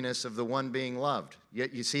worthiness of the one being loved.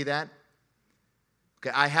 You see that?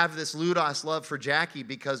 Okay, I have this ludos love for Jackie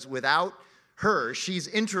because without her, she's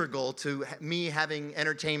integral to me having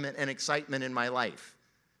entertainment and excitement in my life.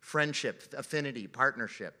 Friendship, affinity,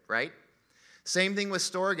 partnership, right? Same thing with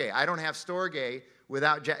storge. I don't have storge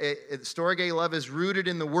without storge love is rooted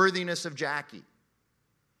in the worthiness of Jackie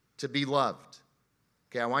to be loved.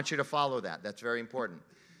 Okay, I want you to follow that. That's very important.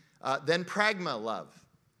 Then pragma love.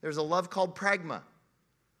 There's a love called pragma.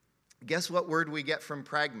 Guess what word we get from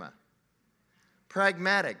pragma?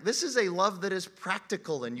 Pragmatic. This is a love that is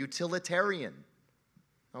practical and utilitarian.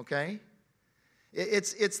 Okay?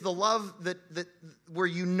 It's the love that where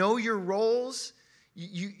you know your roles.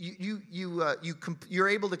 You're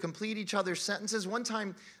able to complete each other's sentences. One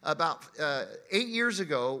time, about 8 years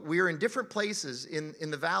ago, we were in different places in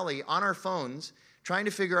the valley on our phones trying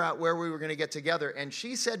to figure out where we were going to get together. And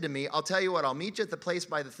she said to me, I'll tell you what, I'll meet you at the place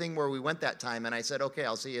by the thing where we went that time. And I said, okay,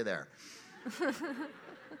 I'll see you there.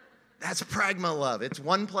 That's pragma love. It's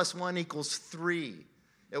 1 + 1 = 3.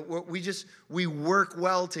 We work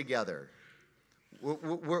well together.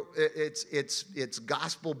 It's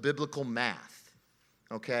gospel biblical math.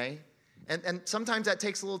 Okay? And sometimes that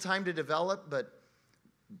takes a little time to develop, but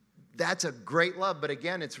that's a great love. But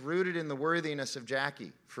again, it's rooted in the worthiness of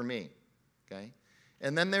Jackie for me. Okay?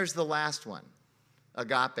 And then there's the last one,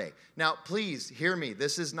 agape. Now, please hear me.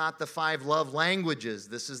 This is not the 5 love languages.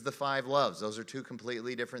 This is the 5 loves. Those are 2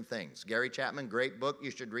 completely different things. Gary Chapman, great book.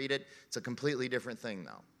 You should read it. It's a completely different thing,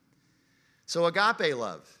 though. So agape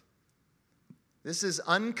love. This is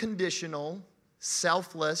unconditional,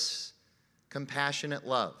 selfless, compassionate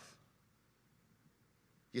love.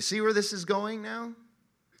 You see where this is going now?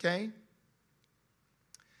 Okay?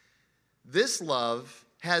 This love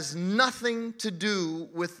has nothing to do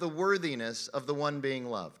with the worthiness of the one being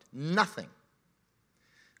loved. Nothing.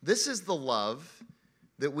 This is the love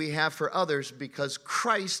that we have for others because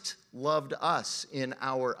Christ loved us in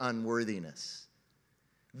our unworthiness.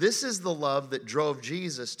 This is the love that drove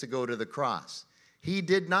Jesus to go to the cross. He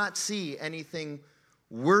did not see anything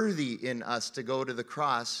worthy in us to go to the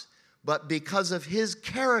cross, but because of his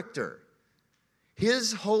character,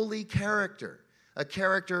 his holy character, a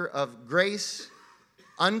character of grace,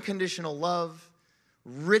 unconditional love,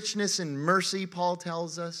 richness in mercy, Paul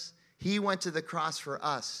tells us, he went to the cross for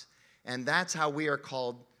us, and that's how we are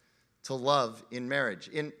called to love in marriage.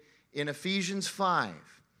 In Ephesians 5,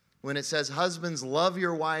 when it says, husbands, love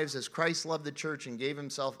your wives as Christ loved the church and gave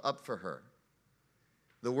himself up for her,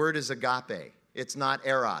 the word is agape. It's not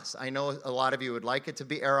eros. I know a lot of you would like it to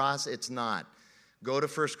be eros. It's not. Go to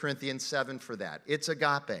 1 Corinthians 7 for that. It's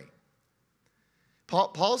agape.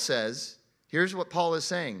 Paul says, here's what Paul is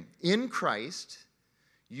saying. In Christ,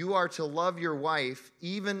 you are to love your wife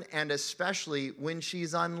even and especially when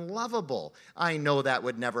she's unlovable. I know that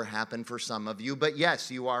would never happen for some of you, but yes,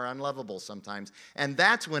 you are unlovable sometimes. And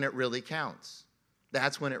that's when it really counts.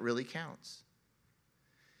 That's when it really counts.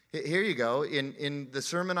 Here you go. In the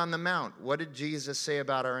Sermon on the Mount, what did Jesus say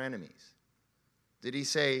about our enemies? Did he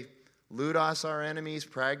say, ludos our enemies,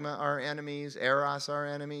 pragma our enemies, eros our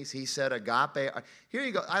enemies? He said agape. Here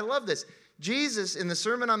you go. I love this. Jesus, in the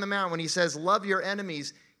Sermon on the Mount, when he says, love your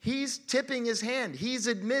enemies, He's tipping his hand. He's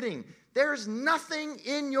admitting, there's nothing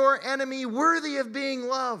in your enemy worthy of being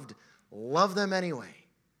loved. Love them anyway,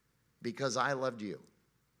 because I loved you.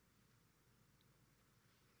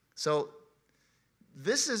 So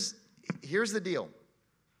here's the deal.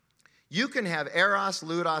 You can have eros,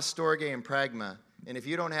 ludos, storge, and pragma, and if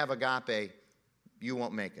you don't have agape, you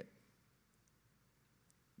won't make it.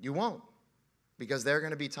 You won't, because there are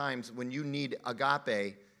going to be times when you need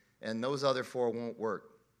agape, and those other four won't work.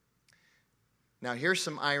 Now, here's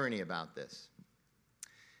some irony about this.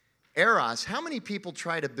 Eros, how many people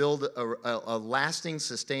try to build a lasting,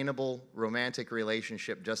 sustainable, romantic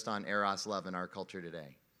relationship just on eros love in our culture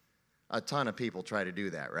today? A ton of people try to do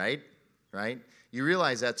that, right? Right? You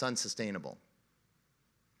realize that's unsustainable.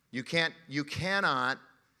 You cannot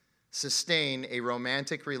sustain a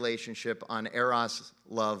romantic relationship on eros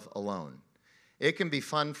love alone. It can be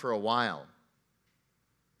fun for a while,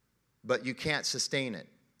 but you can't sustain it.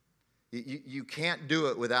 You can't do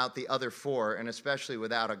it without the other four, and especially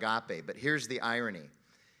without agape. But here's the irony.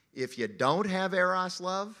 If you don't have eros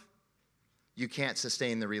love, you can't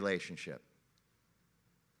sustain the relationship.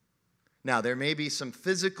 Now, there may be some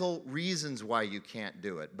physical reasons why you can't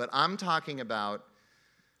do it, but I'm talking about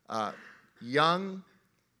young,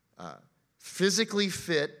 physically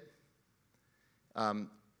fit,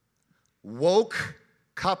 woke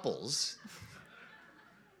couples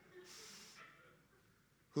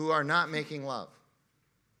who are not making love.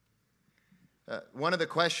 One of the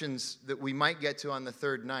questions that we might get to on the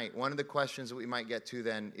third night, one of the questions that we might get to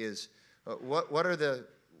then is, what are the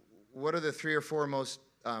 3 or 4 most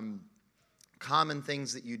common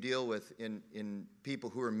things that you deal with in people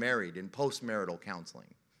who are married, in post-marital counseling?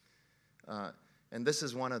 And this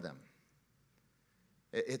is one of them.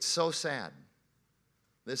 It's so sad.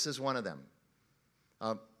 This is one of them.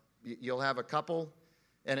 You'll have a couple,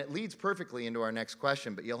 and it leads perfectly into our next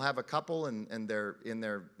question, but you'll have a couple and they're in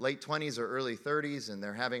their late 20s or early 30s, and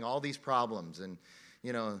they're having all these problems, and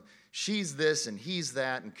she's this and he's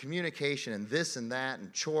that, and communication and this and that,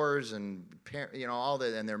 and chores and all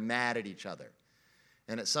that, and they're mad at each other.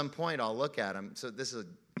 And at some point I'll look at them. So this will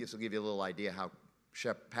give you a little idea how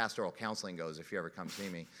pastoral counseling goes if you ever come see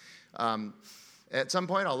me. At some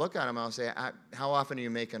point I'll look at them and I'll say, how often are you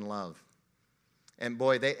making love? And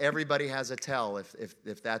boy, everybody has a tell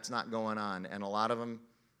if that's not going on. And a lot of them,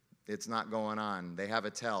 it's not going on. They have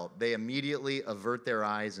a tell. They immediately avert their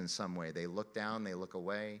eyes in some way. They look down, they look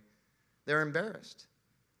away. They're embarrassed.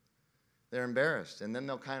 They're embarrassed. And then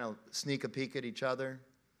they'll kind of sneak a peek at each other.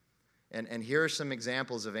 And here are some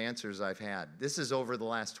examples of answers I've had. This is over the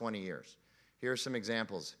last 20 years. Here are some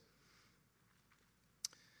examples.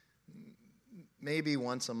 Maybe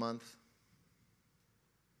once a month.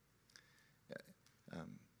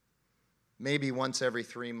 Maybe once every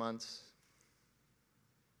 3 months.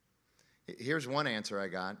 Here's one answer I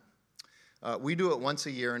got. We do it once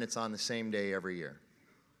a year, and it's on the same day every year.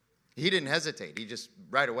 He didn't hesitate. He just,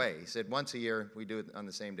 right away, he said, once a year, we do it on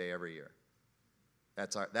the same day every year.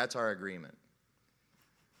 That's our agreement.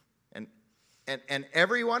 And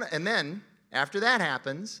everyone, and then, after that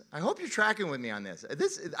happens, I hope you're tracking with me on this.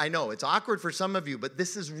 I know, it's awkward for some of you, but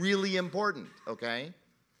this is really important, okay?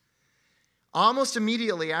 Almost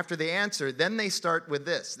immediately after the answer, then they start with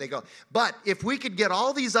this. They go, but if we could get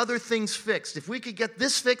all these other things fixed, if we could get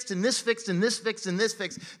this fixed and this fixed and this fixed and this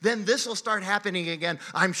fixed, then this will start happening again.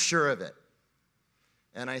 I'm sure of it.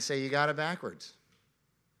 And I say, you got it backwards.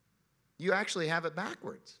 You actually have it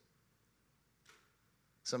backwards.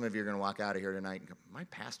 Some of you are going to walk out of here tonight and go, my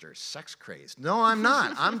pastor is sex crazed. No, I'm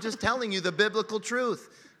not. I'm just telling you the biblical truth.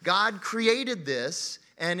 God created this,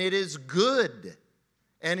 and it is good.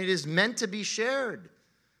 And it is meant to be shared.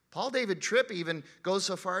 Paul David Tripp even goes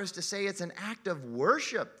so far as to say it's an act of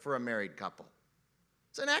worship for a married couple.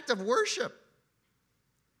 It's an act of worship.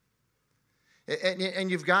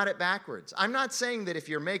 And you've got it backwards. I'm not saying that if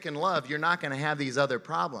you're making love, you're not going to have these other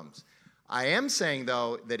problems. I am saying,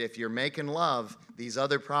 though, that if you're making love, these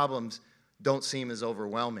other problems don't seem as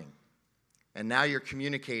overwhelming. And now you're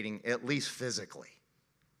communicating at least physically.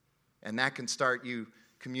 And that can start you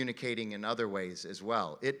communicating in other ways as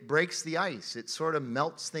well. It breaks the ice. It sort of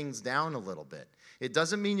melts things down a little bit. It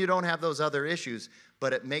doesn't mean you don't have those other issues,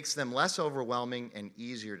 but it makes them less overwhelming and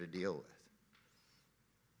easier to deal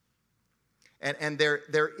with. And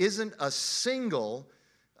there isn't a single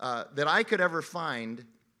that I could ever find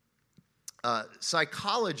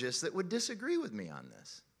psychologist that would disagree with me on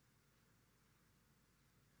this.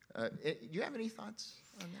 Do you have any thoughts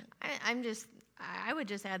on that? I would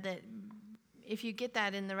just add that if you get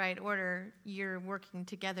that in the right order, you're working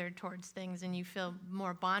together towards things, and you feel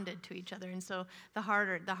more bonded to each other. And so the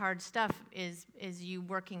hard stuff is you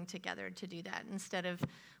working together to do that, instead of,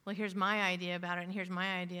 well, here's my idea about it, and here's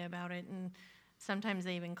my idea about it, and sometimes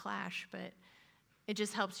they even clash. But it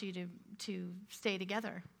just helps you to stay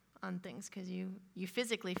together on things, because you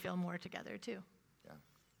physically feel more together too. Yeah.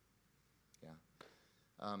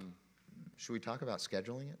 Should we talk about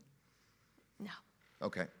scheduling it? No.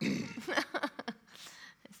 Okay. It's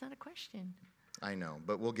not a question. I know,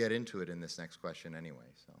 but we'll get into it in this next question anyway,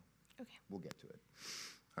 so Okay. we'll get to it.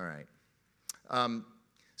 All right.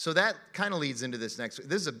 So that kind of leads into this next.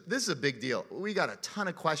 This is a big deal. We got a ton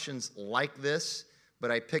of questions like this, but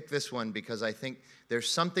I picked this one because I think there's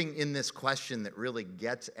something in this question that really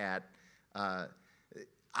gets at.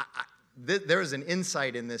 There was an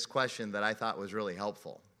insight in this question that I thought was really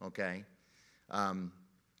helpful. Okay.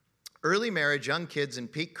 Early marriage, young kids,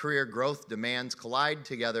 and peak career growth demands collide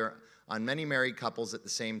together on many married couples at the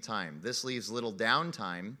same time. This leaves little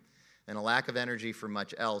downtime and a lack of energy for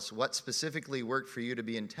much else. What specifically worked for you to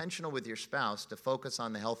be intentional with your spouse to focus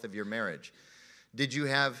on the health of your marriage? Did you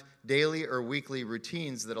have daily or weekly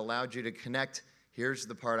routines that allowed you to connect? Here's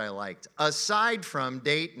the part I liked. Aside from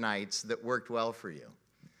date nights that worked well for you.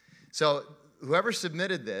 So whoever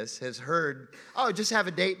submitted this has heard, oh, just have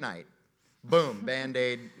a date night. Boom,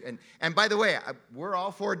 Band-Aid. And by the way, we're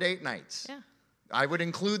all for date nights. Yeah. I would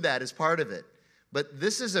include that as part of it. But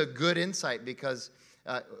this is a good insight, because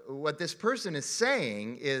what this person is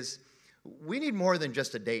saying is we need more than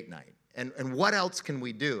just a date night. And what else can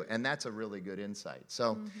we do? And that's a really good insight.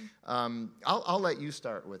 So I'll let you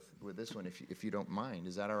start with this one if you don't mind.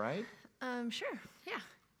 Is that all right? Sure, yeah.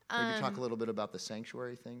 Maybe talk a little bit about the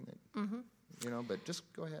sanctuary thing, but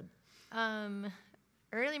just go ahead.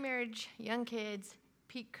 Early marriage, young kids,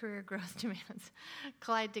 peak career growth demands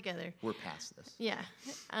collide together. We're past this. Yeah.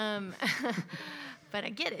 But I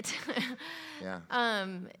get it. Yeah.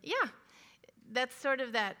 Yeah. That's sort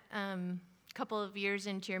of that couple of years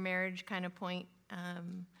into your marriage kind of point.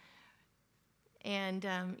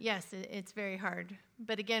 Yes, it's very hard.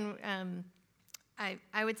 But again,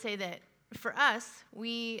 I would say that for us,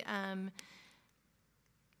 we kind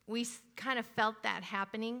of felt that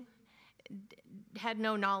happening. Had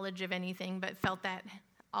no knowledge of anything, but felt that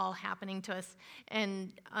all happening to us,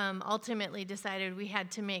 and ultimately decided we had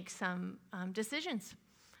to make some decisions.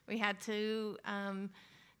 We had to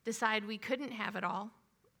decide we couldn't have it all,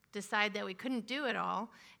 decide that we couldn't do it all,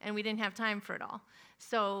 and we didn't have time for it all.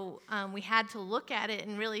 So we had to look at it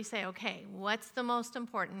and really say, okay, what's the most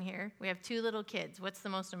important here? We have 2 little kids. What's the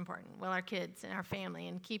most important? Well, our kids and our family,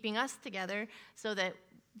 and keeping us together so that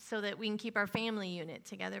we can keep our family unit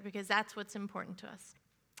together, because that's what's important to us.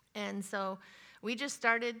 And so we just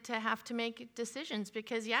started to have to make decisions,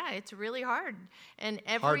 because, it's really hard. And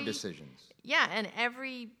hard decisions. Yeah, and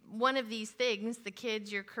every one of these things, the kids,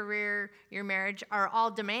 your career, your marriage, are all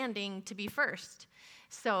demanding to be first.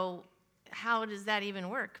 So how does that even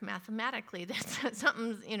work mathematically?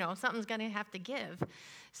 Something's going to have to give.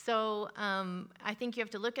 So I think you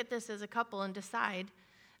have to look at this as a couple and decide,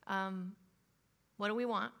 what do we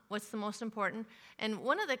want? What's the most important? And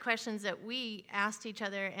one of the questions that we asked each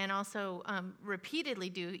other, and also repeatedly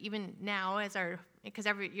do, even now, because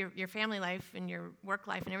your family life and your work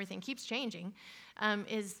life and everything keeps changing,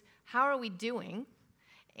 is how are we doing?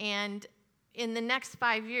 And in the next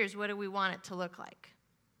 5 years, what do we want it to look like?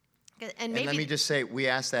 And let me just say, we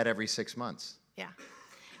ask that every 6 months. Yeah.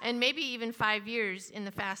 And maybe even 5 years in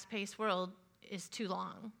the fast-paced world is too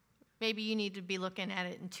long. Maybe you need to be looking at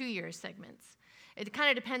it in 2-year segments. It kind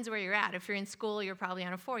of depends where you're at. If you're in school, you're probably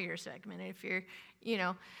on a 4-year segment. If you're,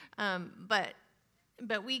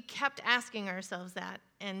 but we kept asking ourselves that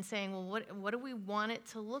and saying, well, what do we want it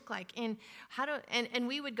to look like? And and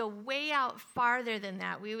we would go way out farther than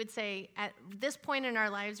that. We would say, at this point in our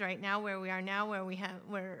lives right now, where we are now,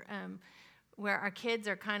 where our kids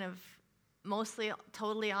are kind of mostly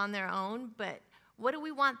totally on their own, but what do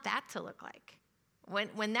we want that to look like?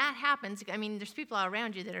 When that happens, I mean, there's people all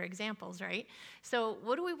around you that are examples, right? So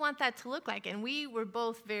what do we want that to look like? And we were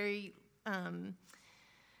both very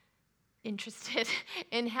interested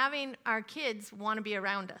in having our kids want to be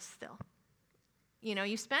around us still.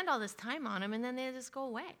 You spend all this time on them, and then they just go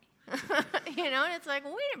away. And it's like,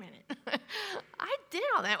 wait a minute, I did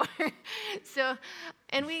all that work. So,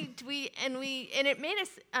 and it made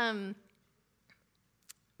us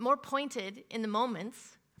more pointed in the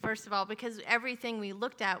moments. First of all, because everything we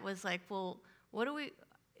looked at was like, well,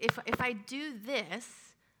 if I do this,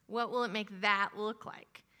 what will it make that look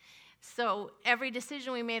like? So every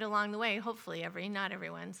decision we made along the way, hopefully not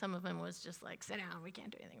everyone, some of them was just like, sit down, we can't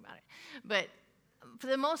do anything about it. But for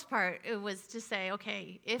the most part, it was to say,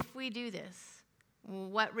 okay, if we do this,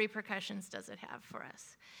 what repercussions does it have for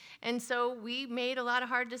us? And so we made a lot of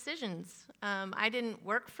hard decisions. I didn't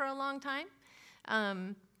work for a long time,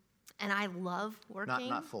 and I love working.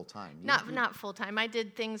 Not full time. Not full time. I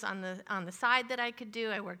did things on the side that I could do.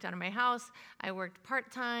 I worked out of my house. I worked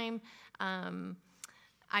part time.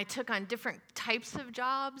 I took on different types of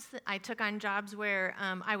jobs. I took on jobs where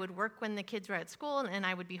I would work when the kids were at school, and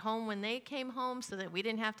I would be home when they came home, so that we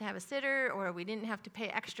didn't have to have a sitter, or we didn't have to pay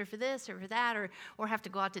extra for this or for that, or have to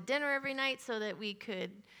go out to dinner every night, so that we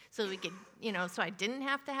could, so I didn't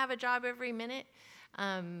have to have a job every minute.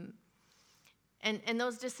 And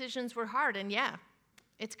those decisions were hard, and yeah,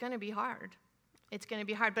 it's going to be hard. It's going to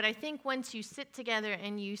be hard. But I think once you sit together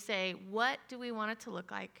and you say, what do we want it to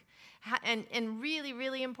look like? And really,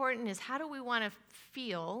 really important is, how do we want to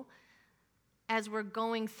feel as we're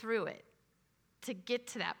going through it to get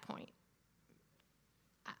to that point?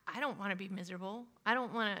 I don't want to be miserable. I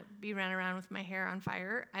don't want to be running around with my hair on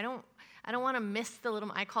fire. I don't want to miss the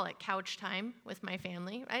little, I call it couch time with my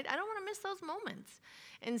family. I don't want to miss those moments.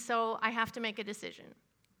 And so I have to make a decision.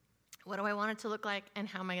 What do I want it to look like, and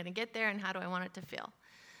how am I going to get there, and how do I want it to feel?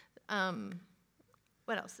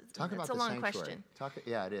 What else? Talk about it's a the long sanctuary. question.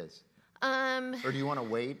 Yeah, it is. Or do you want to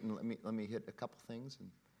wait and let me hit a couple things?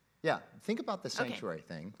 Think about the sanctuary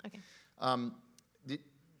thing. Okay.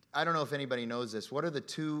 I don't know if anybody knows this. What are the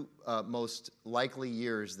two most likely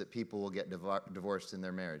years that people will get divorced in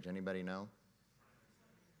their marriage? Anybody know?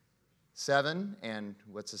 7, and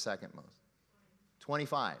what's the second most?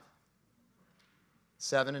 25.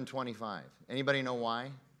 7 and 25. Anybody know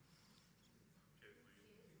why?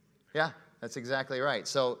 Yeah, that's exactly right.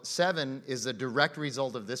 So 7 is a direct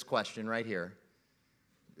result of this question right here.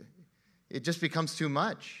 It just becomes too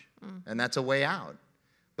much, and that's a way out.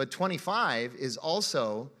 But 25 is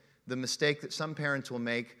also the mistake that some parents will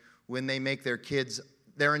make when they make their kids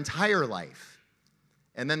their entire life.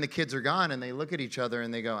 And then the kids are gone, and they look at each other,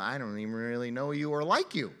 and they go, I don't even really know you or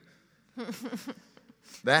like you.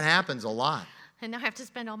 That happens a lot. And now I have to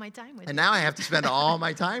spend all my time with you. And now I have to spend all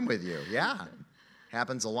my time with you. Yeah,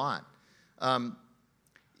 happens a lot.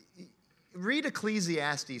 Read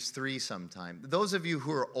Ecclesiastes 3 sometime. Those of you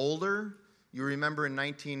who are older, you remember in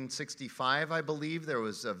 1965, I believe, there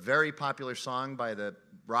was a very popular song by the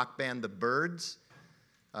rock band The Byrds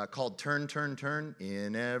called Turn, Turn, Turn.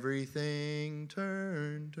 In everything,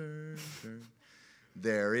 turn, turn, turn.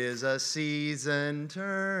 There is a season,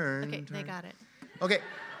 turn, Okay, turn. they got it. Okay.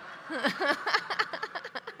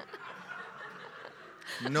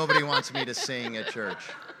 Nobody wants me to sing at church.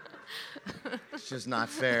 It's just not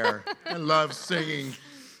fair. I love singing,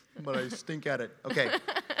 but I stink at it. Okay.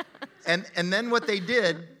 And then what they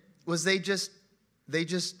did was they just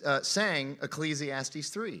sang Ecclesiastes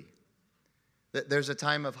 3. There's a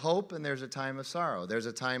time of hope and there's a time of sorrow. There's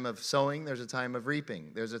a time of sowing. There's a time of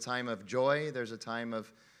reaping. There's a time of joy. There's a time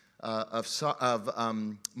of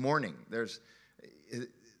mourning. There's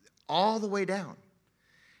all the way down.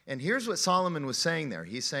 And here's what Solomon was saying there.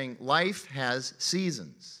 He's saying life has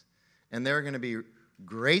seasons. And there are going to be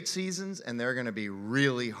great seasons and there are going to be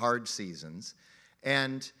really hard seasons.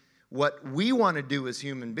 And what we want to do as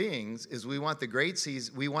human beings is we want the great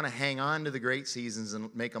seasons, we want to hang on to the great seasons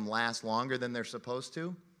and make them last longer than they're supposed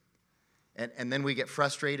to. And then we get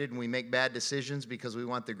frustrated and we make bad decisions because we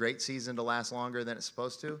want the great season to last longer than it's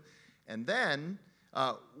supposed to. And then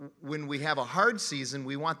when we have a hard season,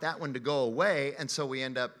 we want that one to go away, and so we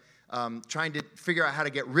end up trying to figure out how to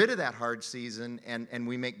get rid of that hard season, and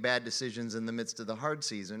we make bad decisions in the midst of the hard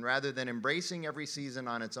season, rather than embracing every season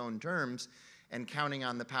on its own terms and counting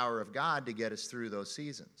on the power of God to get us through those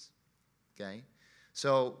seasons, okay?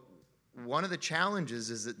 So one of the challenges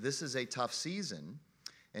is that this is a tough season,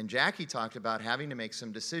 and Jackie talked about having to make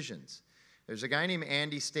some decisions. There's a guy named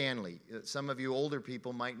Andy Stanley. Some of you older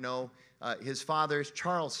people might know his father is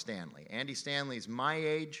Charles Stanley. Andy Stanley's my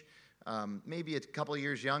age, maybe a couple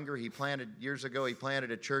years younger. Years ago, he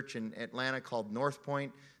planted a church in Atlanta called North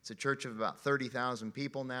Point. It's a church of about 30,000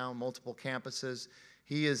 people now, multiple campuses.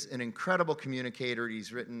 He is an incredible communicator.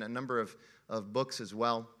 He's written a number of books as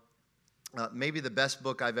well. Maybe the best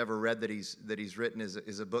book I've ever read that he's written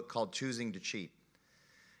is a book called Choosing to Cheat.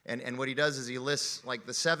 And what he does is he lists like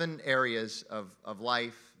the 7 areas of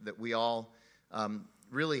life that we all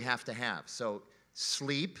really have to have. So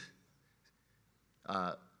sleep,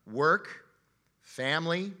 work,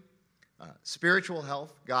 family, spiritual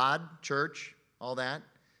health, God, church, all that,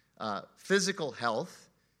 physical health,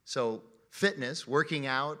 so fitness, working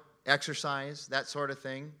out, exercise, that sort of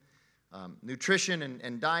thing, nutrition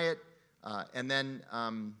and diet, and then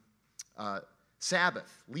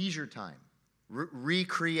Sabbath, leisure time,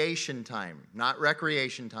 recreation time, not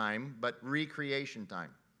recreation time, but recreation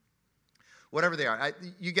time. Whatever they are,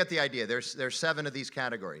 you get the idea. There's 7 of these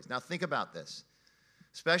categories. Now think about this,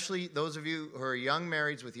 especially those of you who are young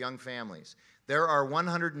marrieds with young families. There are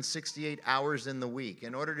 168 hours in the week.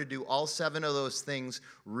 In order to do all 7 of those things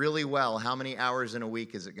really well, how many hours in a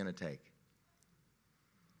week is it going to take?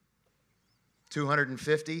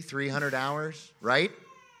 250, 300 hours, right?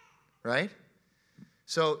 Right?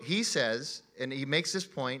 So he says, and he makes this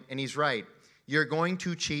point, and he's right, you're going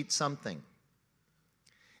to cheat something.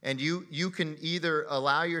 And you can either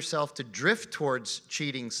allow yourself to drift towards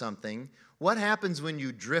cheating something. What happens when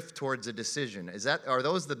you drift towards a decision? Are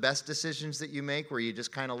those the best decisions that you make, where you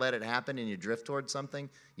just kind of let it happen and you drift towards something?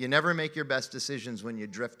 You never make your best decisions when you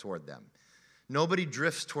drift toward them. Nobody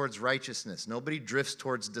drifts towards righteousness. Nobody drifts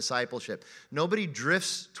towards discipleship. Nobody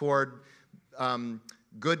drifts toward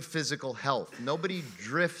good physical health. Nobody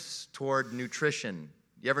drifts toward nutrition.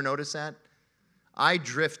 You ever notice that? I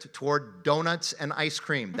drift toward donuts and ice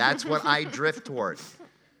cream. That's what I drift toward.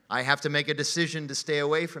 I have to make a decision to stay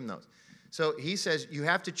away from those. So he says you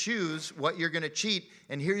have to choose what you're going to cheat.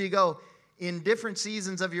 And here you go. In different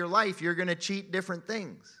seasons of your life, you're going to cheat different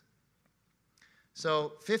things.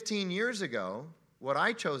 So 15 years ago, what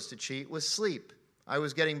I chose to cheat was sleep. I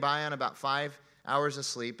was getting by on about 5 hours of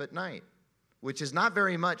sleep at night, which is not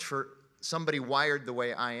very much for somebody wired the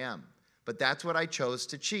way I am. But that's what I chose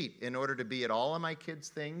to cheat in order to be at all of my kids'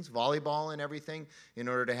 things, volleyball and everything, in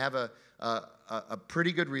order to have a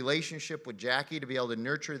pretty good relationship with Jackie, to be able to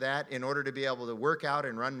nurture that, in order to be able to work out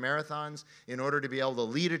and run marathons, in order to be able to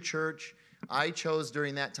lead a church. I chose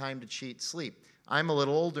during that time to cheat sleep. I'm a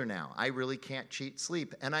little older now. I really can't cheat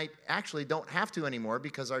sleep. And I actually don't have to anymore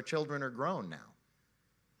because our children are grown now.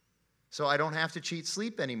 So I don't have to cheat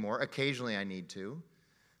sleep anymore. Occasionally I need to.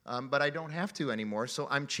 But I don't have to anymore, so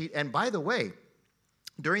I'm cheat. And by the way,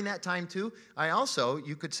 during that time too, I also,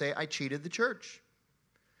 you could say, I cheated the church.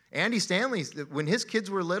 Andy Stanley, when his kids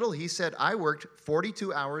were little, he said, I worked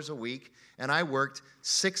 42 hours a week, and I worked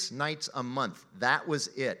 6 nights a month. That was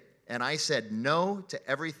it. And I said no to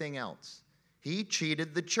everything else. He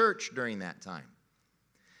cheated the church during that time.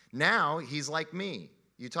 Now, he's like me.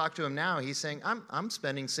 You talk to him now, he's saying, I'm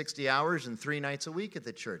spending 60 hours and 3 nights a week at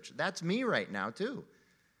the church. That's me right now, too.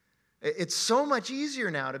 It's so much easier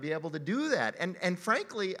now to be able to do that. And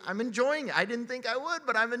frankly, I'm enjoying it. I didn't think I would,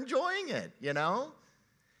 but I'm enjoying it, you know?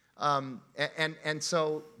 And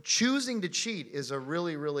so choosing to cheat is a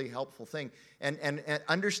really, really helpful thing. And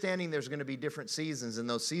understanding there's going to be different seasons, and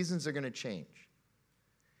those seasons are going to change.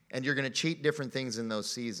 And you're going to cheat different things in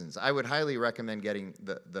those seasons. I would highly recommend getting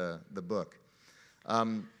the book.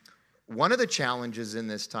 One of the challenges in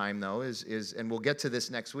this time, though, is, and we'll get to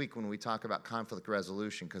this next week when we talk about conflict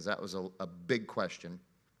resolution, because that was a big question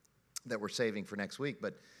that we're saving for next week.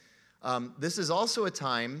 But this is also a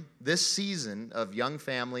time, this season of young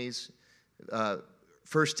families,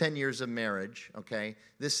 first 10 years of marriage, okay?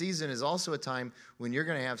 This season is also a time when you're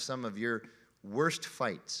going to have some of your worst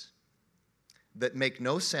fights that make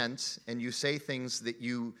no sense, and you say things that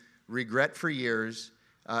you regret for years,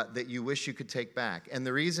 that you wish you could take back. And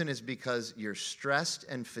the reason is because you're stressed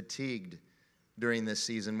and fatigued during this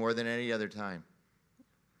season more than any other time.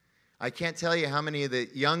 I can't tell you how many of the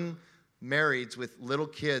young marrieds with little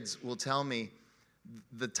kids will tell me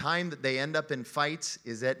the time that they end up in fights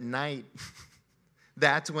is at night.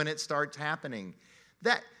 That's when it starts happening.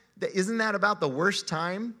 Isn't that about the worst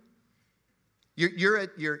time? You're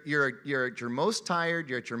at your most tired,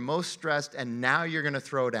 you're at your most stressed, and now you're going to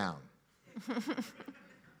throw down.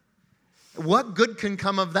 What good can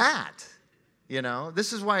come of that? You know,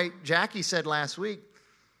 this is why Jackie said last week,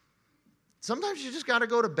 sometimes you just got to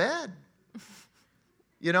go to bed.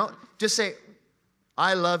 You know, just say,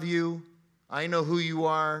 I love you. I know who you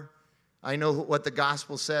are. I know what the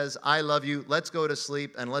gospel says. I love you. Let's go to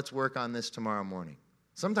sleep and let's work on this tomorrow morning.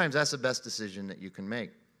 Sometimes that's the best decision that you can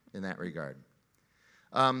make in that regard.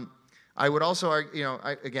 I would also argue, you know,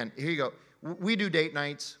 again, here you go. We do date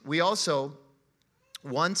nights. We also,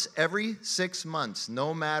 once every 6 months,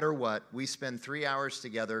 no matter what, we spend 3 hours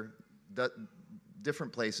together,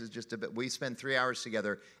 different places, just a bit. We spend 3 hours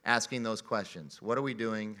together asking those questions. What are we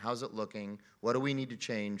doing? How's it looking? What do we need to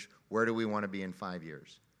change? Where do we want to be in 5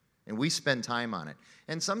 years? And we spend time on it.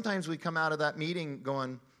 And sometimes we come out of that meeting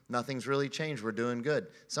going, nothing's really changed. We're doing good.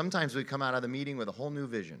 Sometimes we come out of the meeting with a whole new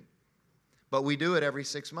vision. But we do it every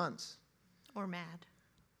 6 months. Or mad.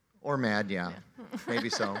 Or mad, yeah. Maybe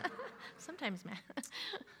so. Sometimes mad.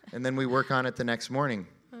 And then we work on it the next morning.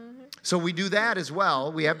 So we do that as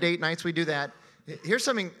well. We have date nights. We do that. Here's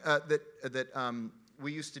something that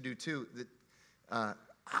we used to do too. That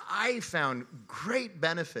I found great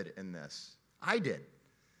benefit in this. I did,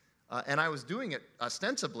 and I was doing it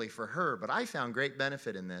ostensibly for her, but I found great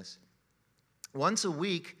benefit in this. Once a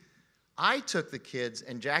week, I took the kids,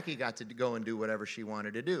 and Jackie got to go and do whatever she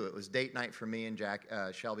wanted to do. It was date night for me and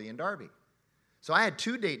Shelby and Darby. So I had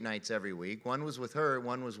 2 date nights every week. One was with her,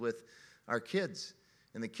 one was with our kids.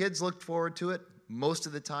 And the kids looked forward to it most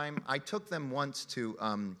of the time. I took them once to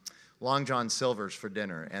Long John Silver's for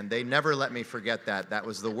dinner, and they never let me forget that. That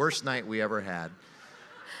was the worst night we ever had.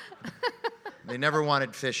 They never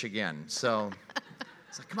wanted fish again. So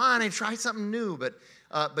it's like, come on, I try something new.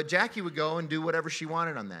 But Jackie would go and do whatever she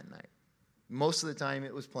wanted on that night. Most of the time,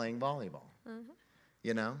 it was playing volleyball. Mm-hmm.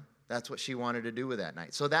 You know, that's what she wanted to do with that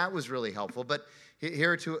night. So that was really helpful. But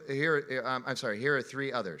here are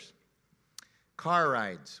 3 others. Car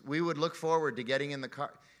rides. We would look forward to getting in the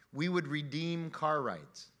car. We would redeem car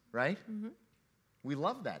rides, right? Mm-hmm. We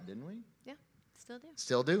loved that, didn't we? Yeah, still do.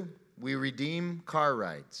 Still do. We redeem car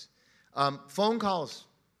rides. Phone calls.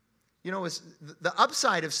 You know, the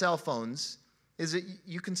upside of cell phones is that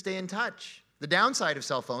you can stay in touch. The downside of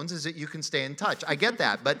cell phones is that you can stay in touch. I get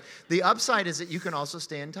that, but the upside is that you can also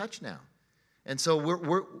stay in touch now. And so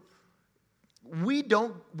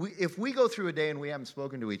if we go through a day and we haven't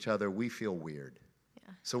spoken to each other, we feel weird.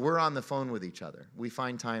 Yeah. So we're on the phone with each other. We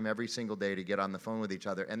find time every single day to get on the phone with each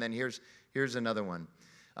other. And then here's another one.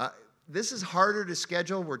 This is harder to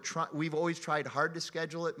schedule. We've always tried hard to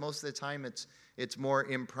schedule it. Most of the time, it's more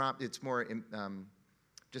impromptu. It's more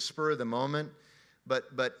just spur of the moment.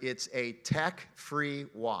 But it's a tech-free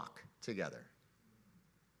walk together.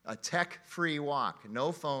 A tech-free walk.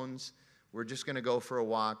 No phones. We're just going to go for a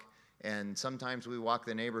walk. And sometimes we walk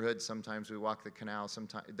the neighborhood. Sometimes we walk the canal.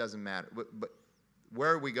 Sometimes it doesn't matter. But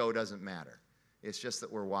where we go doesn't matter. It's just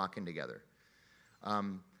that we're walking together.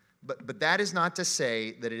 But that is not to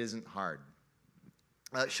say that it isn't hard.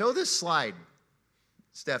 Show this slide,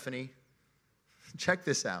 Stephanie. Check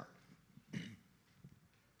this out.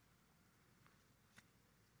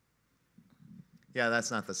 Yeah,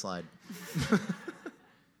 that's not the slide.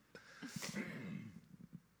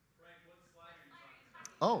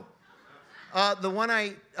 Oh, the one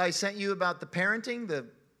I sent you about the parenting,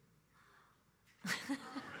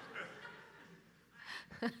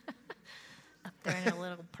 Up there in a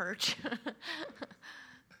little perch.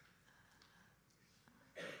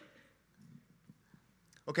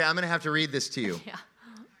 Okay, I'm going to have to read this to you. Yeah.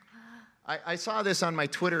 I saw this on my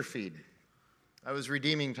Twitter feed. I was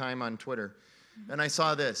redeeming time on Twitter, and I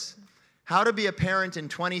saw this. How to be a parent in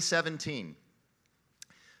 2017.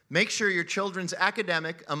 Make sure your children's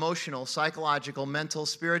academic, emotional, psychological, mental,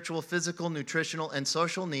 spiritual, physical, nutritional, and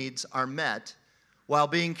social needs are met while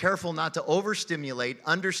being careful not to overstimulate,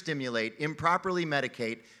 understimulate, improperly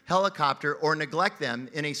medicate, helicopter, or neglect them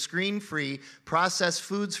in a screen-free, processed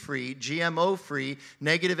foods-free, GMO-free,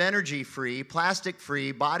 negative energy-free,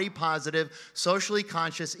 plastic-free, body-positive, socially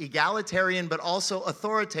conscious, egalitarian, but also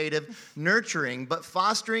authoritative, nurturing, but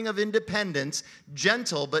fostering of independence,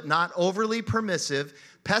 gentle but not overly permissive,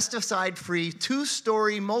 pesticide-free,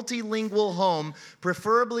 2-story, multilingual home,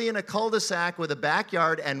 preferably in a cul-de-sac with a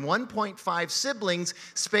backyard and 1.5 siblings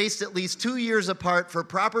spaced at least 2 years apart for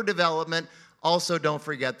proper development. Also, don't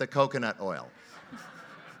forget the coconut oil.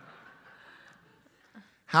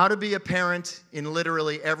 How to be a parent in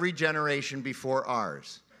literally every generation before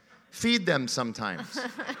ours. Feed them sometimes.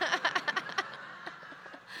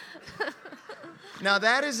 Now,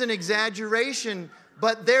 that is an exaggeration,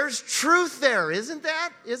 but there's truth there, isn't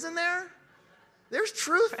there? There's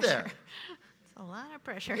truth there. It's a lot of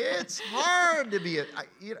pressure. It's hard to be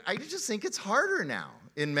I just think it's harder now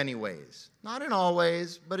in many ways. Not in all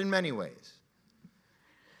ways, but in many ways.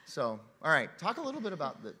 So, all right, talk a little bit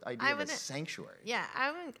about the idea of a sanctuary. Yeah,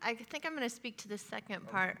 I think I'm going to speak to the second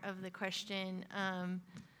part of the question.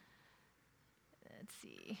 Let's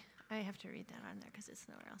see. I have to read that on there because it's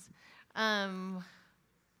nowhere else.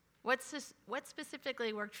 What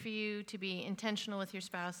specifically worked for you to be intentional with your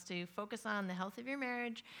spouse to focus on the health of your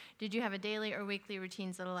marriage? Did you have a daily or weekly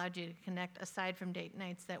routines that allowed you to connect aside from date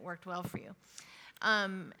nights that worked well for you?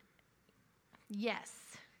 Yes,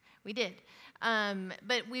 we did.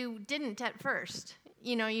 But we didn't at first.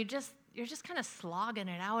 You know, you're just kind of slogging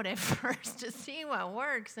it out at first to see what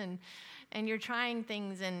works, and you're trying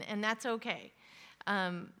things, and that's okay.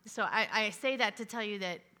 So I say that to tell you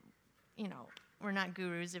that, you know, we're not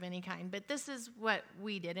gurus of any kind, but this is what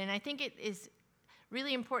we did. And I think it is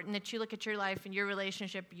really important that you look at your life and your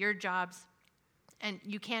relationship, your jobs, and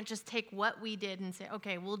you can't just take what we did and say,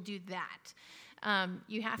 okay, we'll do that.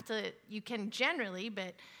 You can generally,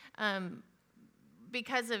 but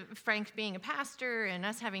because of Frank being a pastor and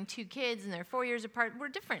us having 2 kids and they're 4 years apart, we're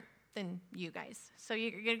different than you guys. So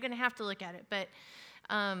you're going to have to look at it. But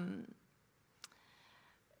and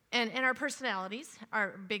our personalities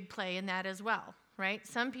are a big play in that as well, right?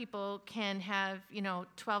 Some people can have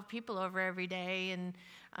 12 people over every day and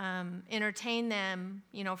entertain them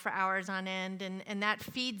for hours on end, and that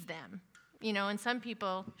feeds them. And some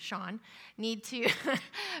people, Sean, need to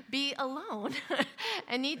be alone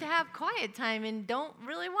and need to have quiet time and don't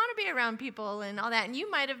really want to be around people and all that. And you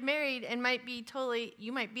might have married and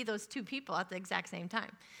you might be those 2 people at the exact same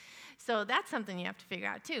time. So that's something you have to figure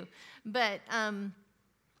out too. But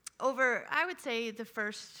over, I would say, the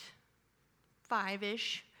first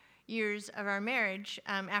 5-ish years of our marriage,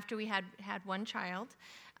 after we had 1 child,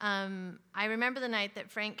 I remember the night that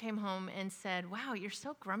Frank came home and said, "Wow, you're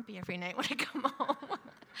so grumpy every night when I come home."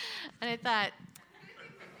 And I thought,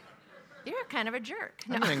 you're kind of a jerk.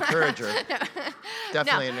 I'm an encourager. No.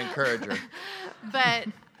 Definitely an encourager. But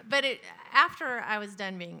after I was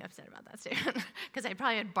done being upset about that statement, because I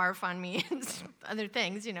probably had barf on me and other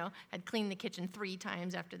things, I'd cleaned the kitchen 3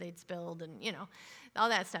 times after they'd spilled and, all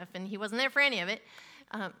that stuff, and he wasn't there for any of it.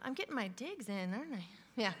 I'm getting my digs in, aren't I?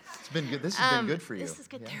 Yeah. It's been good. This has been good for you. This is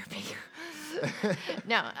good therapy.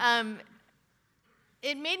 No,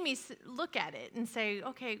 it made me look at it and say,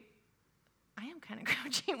 okay, I am kind of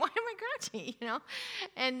grouchy. Why am I grouchy?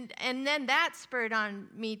 And then that spurred on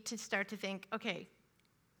me to start to think, okay,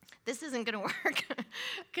 this isn't going to work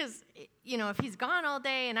because, if he's gone all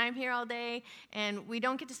day and I'm here all day and we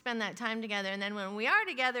don't get to spend that time together, and then when we are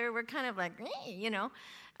together, we're kind of like,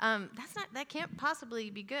 that can't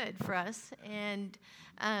possibly be good for us. And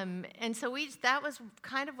so that was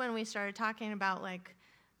kind of when we started talking about, like,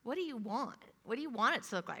 what do you want? What do you want it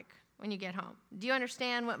to look like when you get home? Do you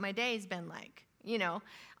understand what my day's been like?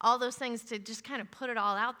 All those things, to just kind of put it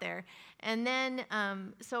all out there. And then,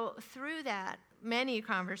 so through that, many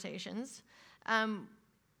conversations,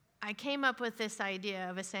 I came up with this idea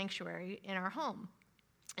of a sanctuary in our home.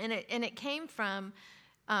 And it came from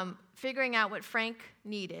figuring out what Frank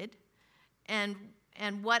needed and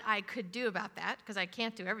what I could do about that, because I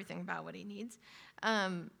can't do everything about what he needs.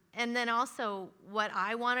 And then also what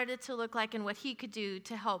I wanted it to look like and what he could do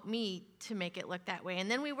to help me to make it look that way.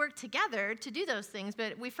 And then we worked together to do those things,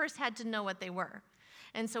 but we first had to know what they were.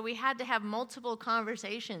 And so we had to have multiple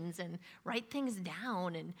conversations and write things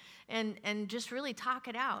down and just really talk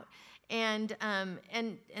it out. And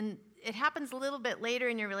it happens a little bit later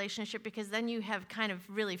in your relationship, because then you have kind of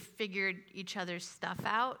really figured each other's stuff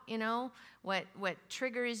out, what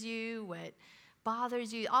triggers you, what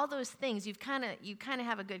bothers you, all those things. You kind of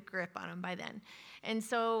have a good grip on them by then. And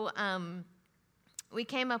so we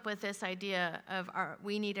came up with this idea of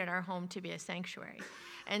we needed our home to be a sanctuary.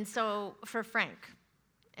 And so for Frank,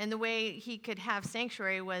 and the way he could have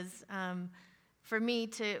sanctuary was for me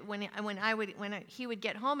to, when he would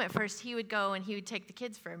get home at first, he would go and he would take the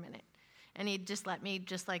kids for a minute. And he'd just let me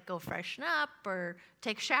go freshen up or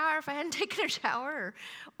take a shower if I hadn't taken a shower,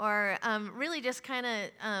 or really just kind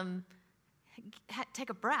of take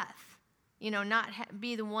a breath, not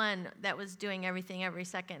be the one that was doing everything every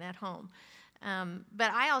second at home.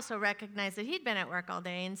 But I also recognized that he'd been at work all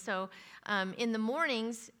day, and so in the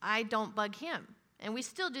mornings, I don't bug him. And we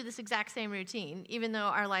still do this exact same routine, even though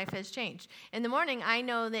our life has changed. In the morning, I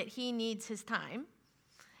know that he needs his time.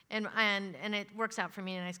 And it works out for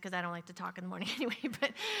me nice, because I don't like to talk in the morning anyway.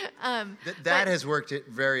 But that has worked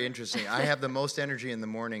very interesting. I have the most energy in the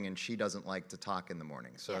morning, and she doesn't like to talk in the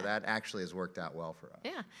morning. So that actually has worked out well for us.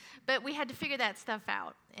 Yeah, but we had to figure that stuff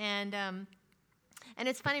out. And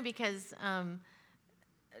it's funny because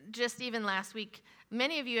just even last week,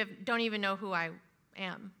 many of you don't even know who I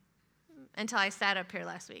am until I sat up here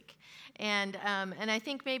last week. And I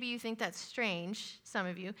think maybe you think that's strange, some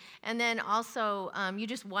of you. And then also you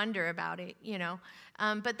just wonder about it,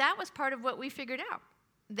 But that was part of what we figured out,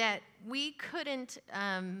 that we couldn't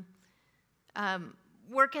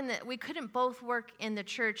we couldn't both work in the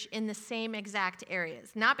church in the same exact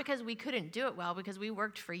areas. Not because we couldn't do it well, because we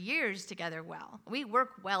worked for years together well. We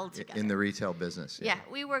work well together. In the retail business. Yeah,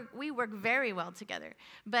 we work very well together.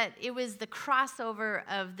 But it was the crossover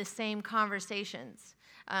of the same conversations.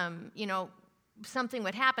 Something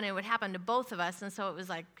would happen, it would happen to both of us, and so it was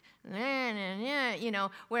like,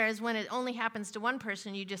 whereas when it only happens to one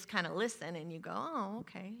person, you just kind of listen and you go, oh,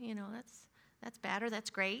 okay, that's bad, or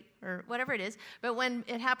that's great, or whatever it is. But when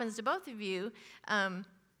it happens to both of you,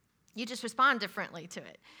 you just respond differently to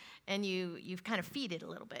it, and you've kind of feed it a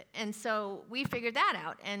little bit. And so we figured that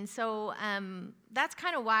out. And so that's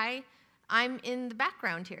kind of why I'm in the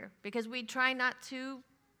background here because we try not to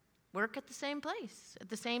work at the same place at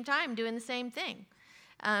the same time doing the same thing,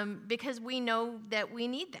 because we know that we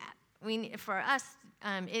need that. For us,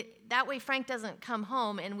 that way Frank doesn't come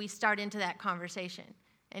home and we start into that conversation,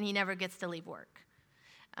 and he never gets to leave work.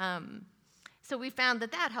 So we found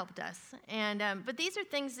that helped us. And but these are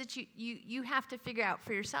things that you have to figure out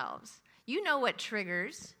for yourselves. You know what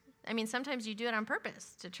triggers. I mean, sometimes you do it on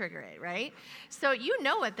purpose to trigger it, right? So you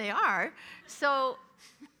know what they are. So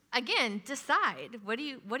again, decide, what do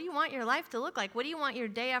you want your life to look like? What do you want your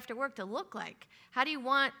day after work to look like? How do you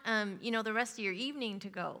want the rest of your evening to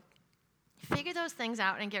go? Figure those things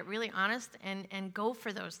out and get really honest and go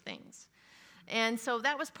for those things. And so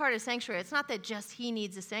that was part of Sanctuary. It's not that just he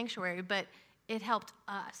needs a sanctuary, but it helped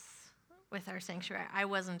us with our sanctuary. I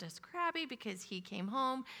wasn't as crabby because he came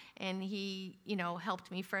home and he, helped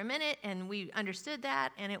me for a minute, and we understood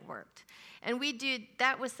that, and it worked. And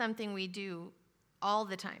that was something we do all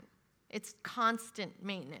the time. It's constant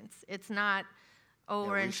maintenance. It's not,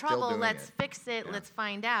 we're in trouble, let's fix it, let's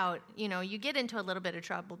find out. You get into a little bit of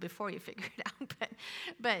trouble before you figure it out,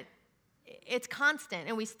 but it's constant,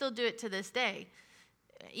 and we still do it to this day.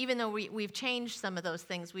 Even though we've changed some of those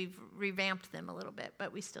things, we've revamped them a little bit,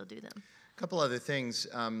 but we still do them. A couple other things.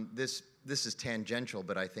 This is tangential,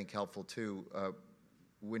 but I think helpful too.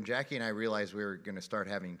 When Jackie and I realized we were going to start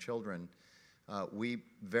having children, we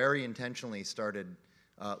very intentionally started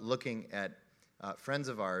looking at friends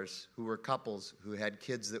of ours who were couples who had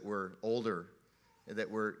kids that were older, that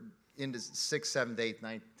were into 6th, 7th, 8th,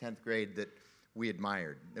 9th, 10th grade that we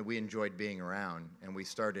admired, that we enjoyed being around, and we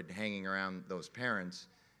started hanging around those parents,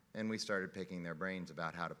 and we started picking their brains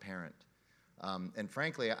about how to parent. And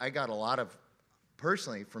frankly, I got a lot of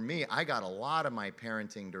my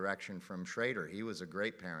parenting direction from Schrader. He was a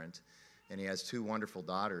great parent, and he has 2 wonderful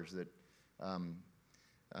daughters that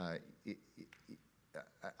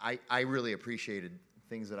I really appreciated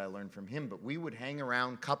things that I learned from him. But we would hang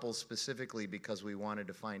around couples specifically because we wanted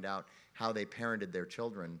to find out how they parented their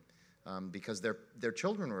children, because their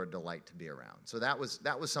children were a delight to be around. So that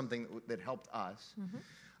was something that helped us. Mm-hmm.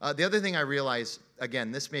 The other thing I realized,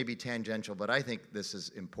 again, this may be tangential, but I think this is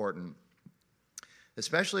important.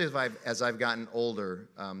 Especially as I've gotten older,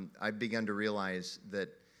 I've begun to realize that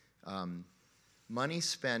money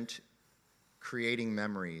spent creating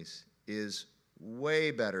memories is way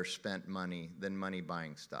better spent money than money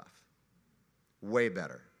buying stuff. Way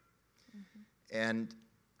better. Mm-hmm. And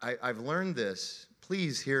I've learned this.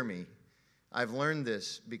 Please hear me. I've learned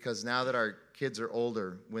this because now that our kids are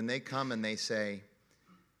older, when they come and they say,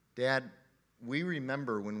 Dad, we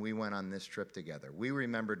remember when we went on this trip together. We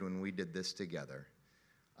remembered when we did this together.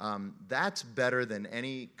 That's better than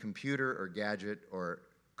any computer or gadget or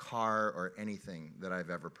car or anything that I've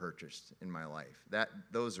ever purchased in my life.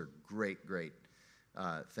 Those are great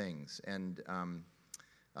things. And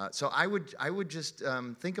so I would just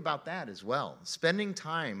think about that as well. Spending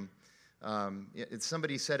time.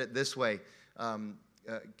 Somebody said it this way: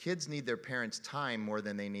 kids need their parents' time more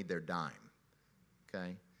than they need their dime.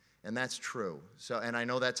 Okay, and that's true. So, and I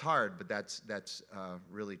know that's hard, but that's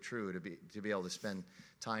really true to be able to spend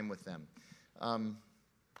time with them.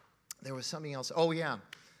 There was something else. Oh yeah,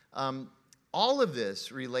 all of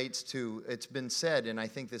this relates to. It's been said, and I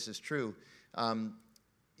think this is true.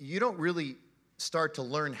 You don't really start to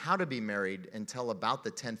learn how to be married until about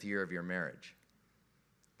the 10th year of your marriage.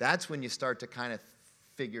 That's when you start to kind of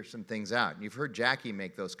figure some things out. And you've heard Jackie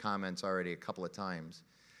make those comments already a couple of times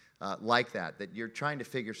like that you're trying to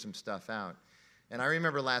figure some stuff out. And I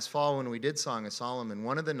remember last fall when we did Song of Solomon,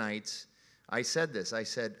 one of the nights I said this. I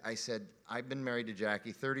said, I've been married to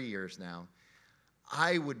Jackie 30 years now.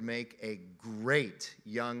 I would make a great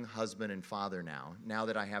young husband and father now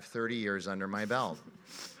that I have 30 years under my belt.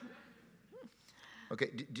 Okay,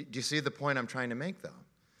 do you see the point I'm trying to make, though?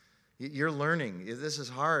 You're learning. This is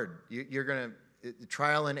hard. You're going to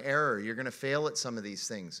trial and error. You're going to fail at some of these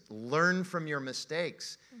things. Learn from your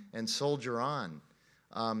mistakes and soldier on.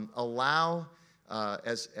 Allow,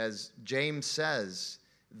 as James says,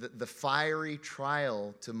 the fiery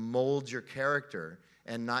trial to mold your character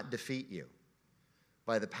and not defeat you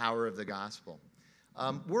by the power of the gospel.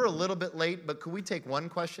 We're a little bit late, but could we take one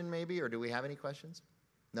question maybe, or do we have any questions?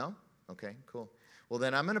 No? Okay, cool. Well,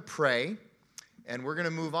 then I'm going to pray. And we're going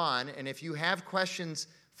to move on. And if you have questions,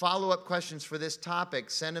 follow-up questions for this topic,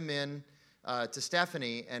 send them in to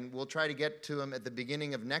Stephanie, and we'll try to get to them at the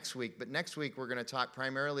beginning of next week. But next week, we're going to talk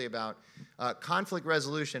primarily about conflict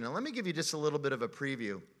resolution. And let me give you just a little bit of a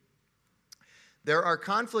preview. There are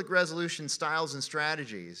conflict resolution styles and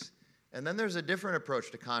strategies, and then there's a different approach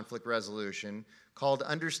to conflict resolution called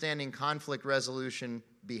Understanding Conflict Resolution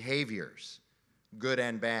Behaviors, Good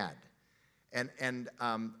and Bad. And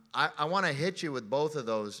I want to hit you with both of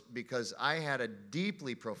those because I had a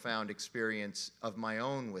deeply profound experience of my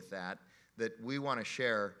own with that we want to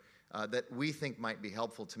share that we think might be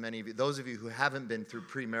helpful to many of you. Those of you who haven't been through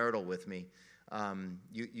premarital with me,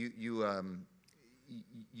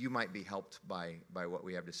 you might be helped by what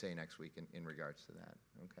we have to say next week in regards to that.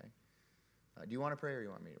 Okay. Do you want to pray or you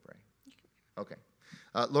want me to pray? Okay.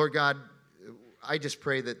 Lord God, I just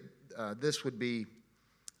pray that this would be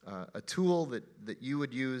a tool that you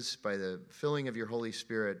would use by the filling of your Holy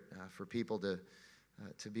Spirit for people to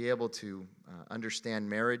be able to understand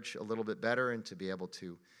marriage a little bit better and to be able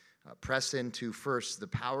to press into, first, the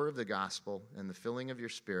power of the gospel and the filling of your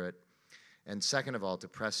Spirit, and second of all, to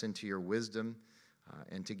press into your wisdom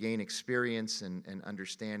and to gain experience and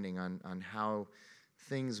understanding on how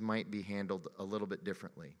things might be handled a little bit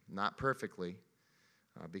differently. Not perfectly,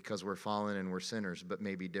 because we're fallen and we're sinners, but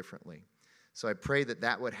maybe differently. So I pray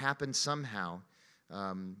that would happen somehow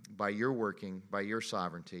by your working, by your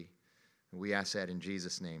sovereignty. We ask that in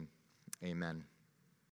Jesus' name. Amen.